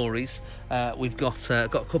stories. We've got a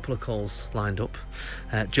couple of calls lined up.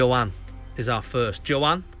 Joanne is our first.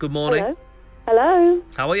 Joanne, good morning. Hello.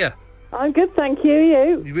 How are you? I'm good, thank you.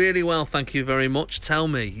 You? Really well, thank you very much. Tell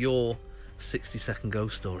me your 60-second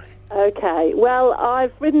ghost story. Okay. Well,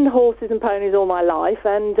 I've ridden horses and ponies all my life,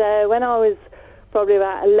 and when I was probably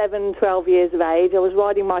about 11, 12 years of age, I was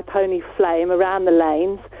riding my pony Flame around the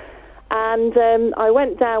lanes, and I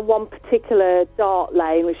went down one particular dart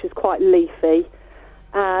lane, which was quite leafy,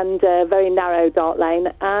 and a very narrow dart lane,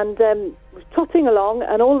 and was trotting along,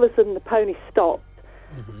 and all of a sudden the pony stopped.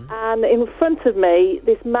 And in front of me,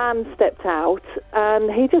 this man stepped out,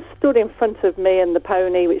 and he just stood in front of me and the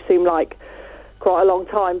pony, which seemed like quite a long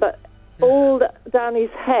time, but all down his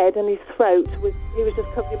head and his throat, he was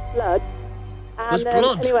just covered in blood. And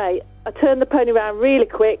anyway, I turned the pony around really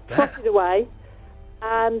quick, trotted away,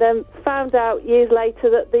 and found out years later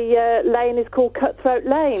that the lane is called Cutthroat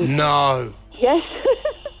Lane. No. Yes.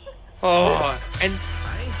 And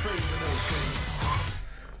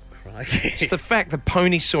it's the fact the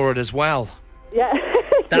pony saw it as well. Yeah.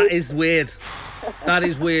 That is weird. That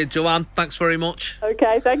is weird. Joanne, thanks very much.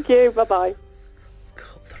 Okay, thank you. Bye-bye.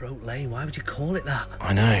 Cutthroat Lane, why would you call it that?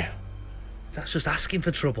 I know. That's just asking for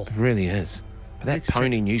trouble. It really is. But that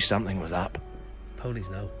pony knew something was up. Ponies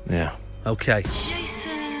know. Yeah. Okay.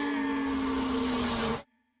 Jason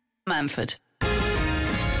Manford.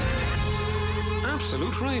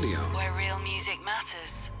 Absolute Radio. Where real music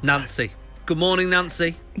matters. Nancy. Good morning,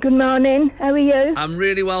 Nancy. Good morning. How are you? I'm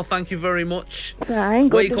really well, thank you very much. Fine.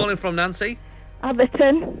 Where are you calling from, Nancy?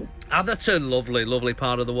 Atherton. Atherton, lovely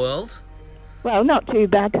part of the world. Well, not too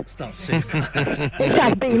bad. It's not too bad. It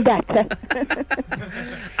has been better.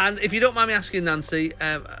 And if you don't mind me asking, Nancy,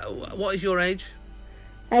 what is your age?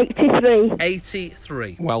 83.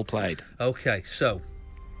 83. Well played. Okay, so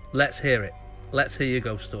let's hear it. Let's hear your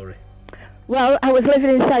ghost story. Well, I was living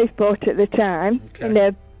in Southport at the time, in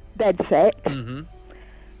a bed set. Mm-hmm.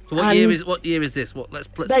 So what year is this? Let's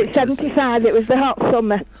about 75. It was the hot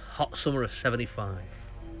summer. Hot summer of 75.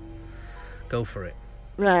 Go for it.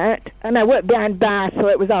 Right, and I worked behind bars, so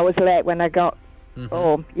it was always late when I got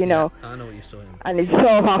home, you know. I know what you're saying. And it's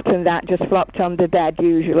so hot and that just flopped on the bed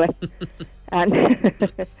usually. And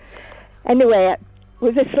anyway, I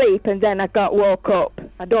was asleep and then I woke up.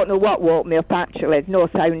 I don't know what woke me up actually, there's no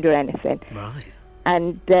sound or anything. Right.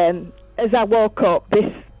 And as I woke up,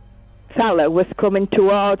 this fella was coming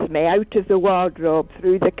towards me out of the wardrobe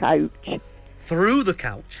through the couch. Through the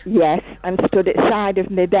couch? Yes, and stood at the side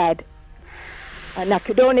of my bed. And I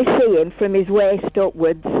could only see him from his waist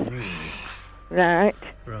upwards. Right.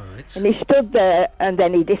 And he stood there and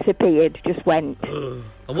then he disappeared, just went. And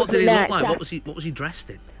what did he look like? What was he dressed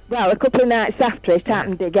in? Well, a couple of nights after it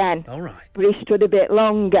happened again. All right. But he stood a bit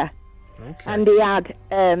longer. Okay. And he had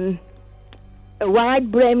a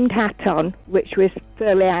wide-brimmed hat on, which was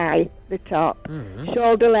fairly high, the top.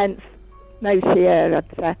 Shoulder-length, mousy hair,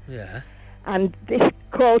 I'd say. Yeah. And this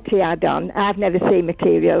coat he had on, I've never seen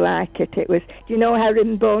material like it. It was, do you know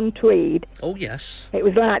herringbone tweed? Oh, yes. It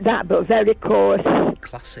was like that, but very coarse.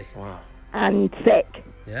 Classy. Wow. And thick.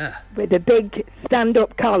 Yeah. With a big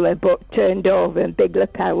stand-up collar, but turned over, and big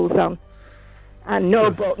lapels on. And no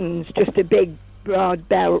buttons, just a big, broad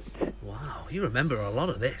belt. Wow, you remember a lot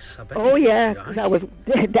of this, I bet. Oh, yeah, 'cause I was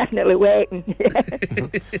definitely waiting.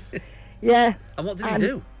 Yeah. And what did he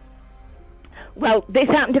do? Well, this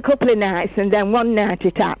happened a couple of nights, and then one night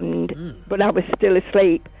it happened, but I was still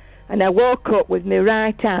asleep. And I woke up with my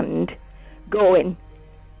right hand going,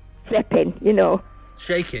 flipping, you know.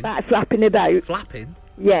 Shaking? Like flapping about. Flapping?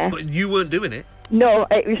 Yeah. But you weren't doing it. No,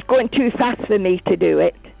 it was going too fast for me to do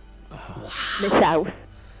it myself.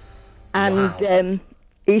 And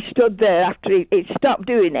he stood there after he stopped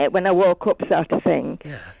doing it when I woke up, sort of thing.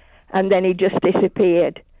 Yeah. And then he just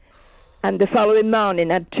disappeared. And the following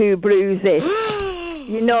morning, I had 2 bruises.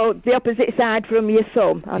 You know, the opposite side from your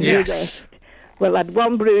thumb on your wrist. Well, I had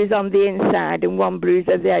 1 bruise on the inside and 1 bruise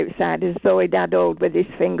on the outside, as though he'd had hold with his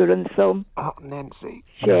finger and thumb. Oh, Nancy.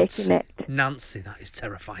 Shaking it. Nancy, that is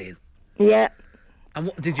terrifying. Yeah. And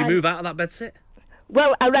what, did you move out of that bedsit?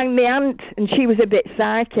 Well, I rang my aunt, and she was a bit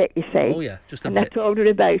psychic, you see. Oh, yeah, just a and bit. I told her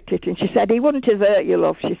about it, and she said, he wouldn't have hurt you,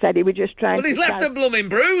 love. She said he was just trying Well, he's to... left a blooming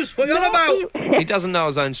bruise. What are you on about? He doesn't know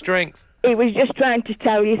his own strength. He was just trying to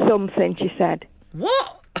tell you something, she said.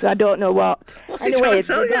 What? So I don't know what. What's he trying to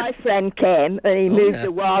tell you? My friend came, and he moved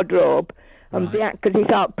the wardrobe, because he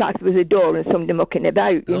thought perhaps there was a door and somebody mucking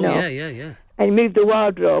about, you know. Yeah. And he moved the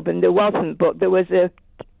wardrobe, and there wasn't, but there was a,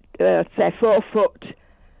 say, 4-foot,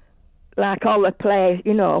 like hollow play,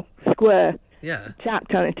 you know, square. Yeah.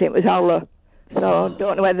 Tapped on it, it was hollow. So I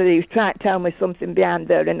don't know whether he was trying to tell me something behind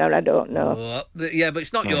there or not, I don't know. Yeah, but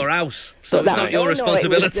it's not your house, so But it's not your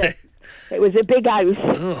responsibility. It was a big house.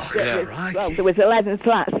 Oh, yeah, right. Well, there was 11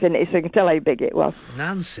 flats in it, so you can tell how big it was.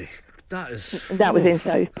 Nancy, that is... That was in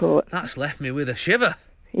Southport. That's left me with a shiver.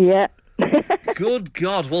 Yeah. Good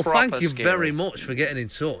God. Well, Proper thank you scary. very much for getting in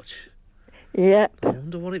touch. Yeah. I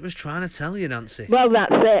wonder what it was trying to tell you, Nancy. Well,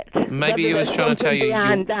 that's it. Maybe he was trying to tell you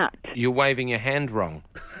you're waving your hand wrong.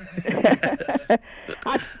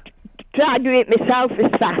 I tried to do it myself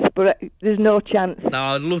as fast, but there's no chance. No,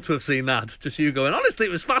 I'd love to have seen that. Just you going, honestly,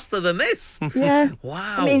 it was faster than this. Yeah.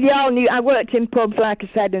 Wow. I mean, they all knew. I worked in pubs, like I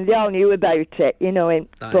said, and they all knew about it, you know, in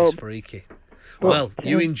That pub. is freaky. Well,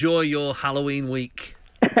 you enjoy your Halloween week.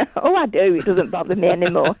 Oh, I do. It doesn't bother me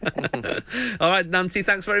anymore. All right, Nancy,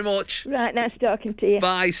 thanks very much. Right, nice talking to you.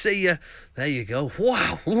 Bye, see ya. There you go.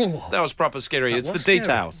 Wow. Ooh. That was proper scary. That It's the was scary.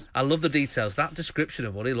 details. I love the details. That description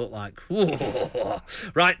of what he looked like. Ooh.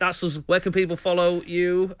 Right, that's us. Where can people follow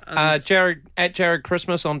you? Jared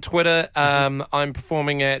Christmas on Twitter. I'm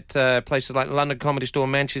performing at places like London Comedy Store,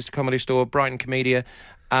 Manchester Comedy Store, Brighton Comedia.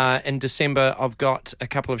 In December, I've got a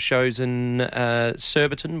couple of shows in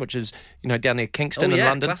Surbiton, which is, down near Kingston in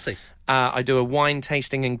London. Classy. I do a wine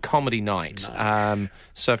tasting and comedy night. Nice.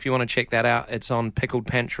 So if you want to check that out, it's on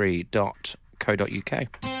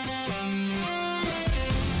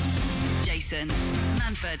pickledpantry.co.uk. Jason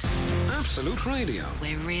Manford, Absolute Radio.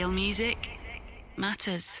 where real music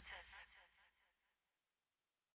matters.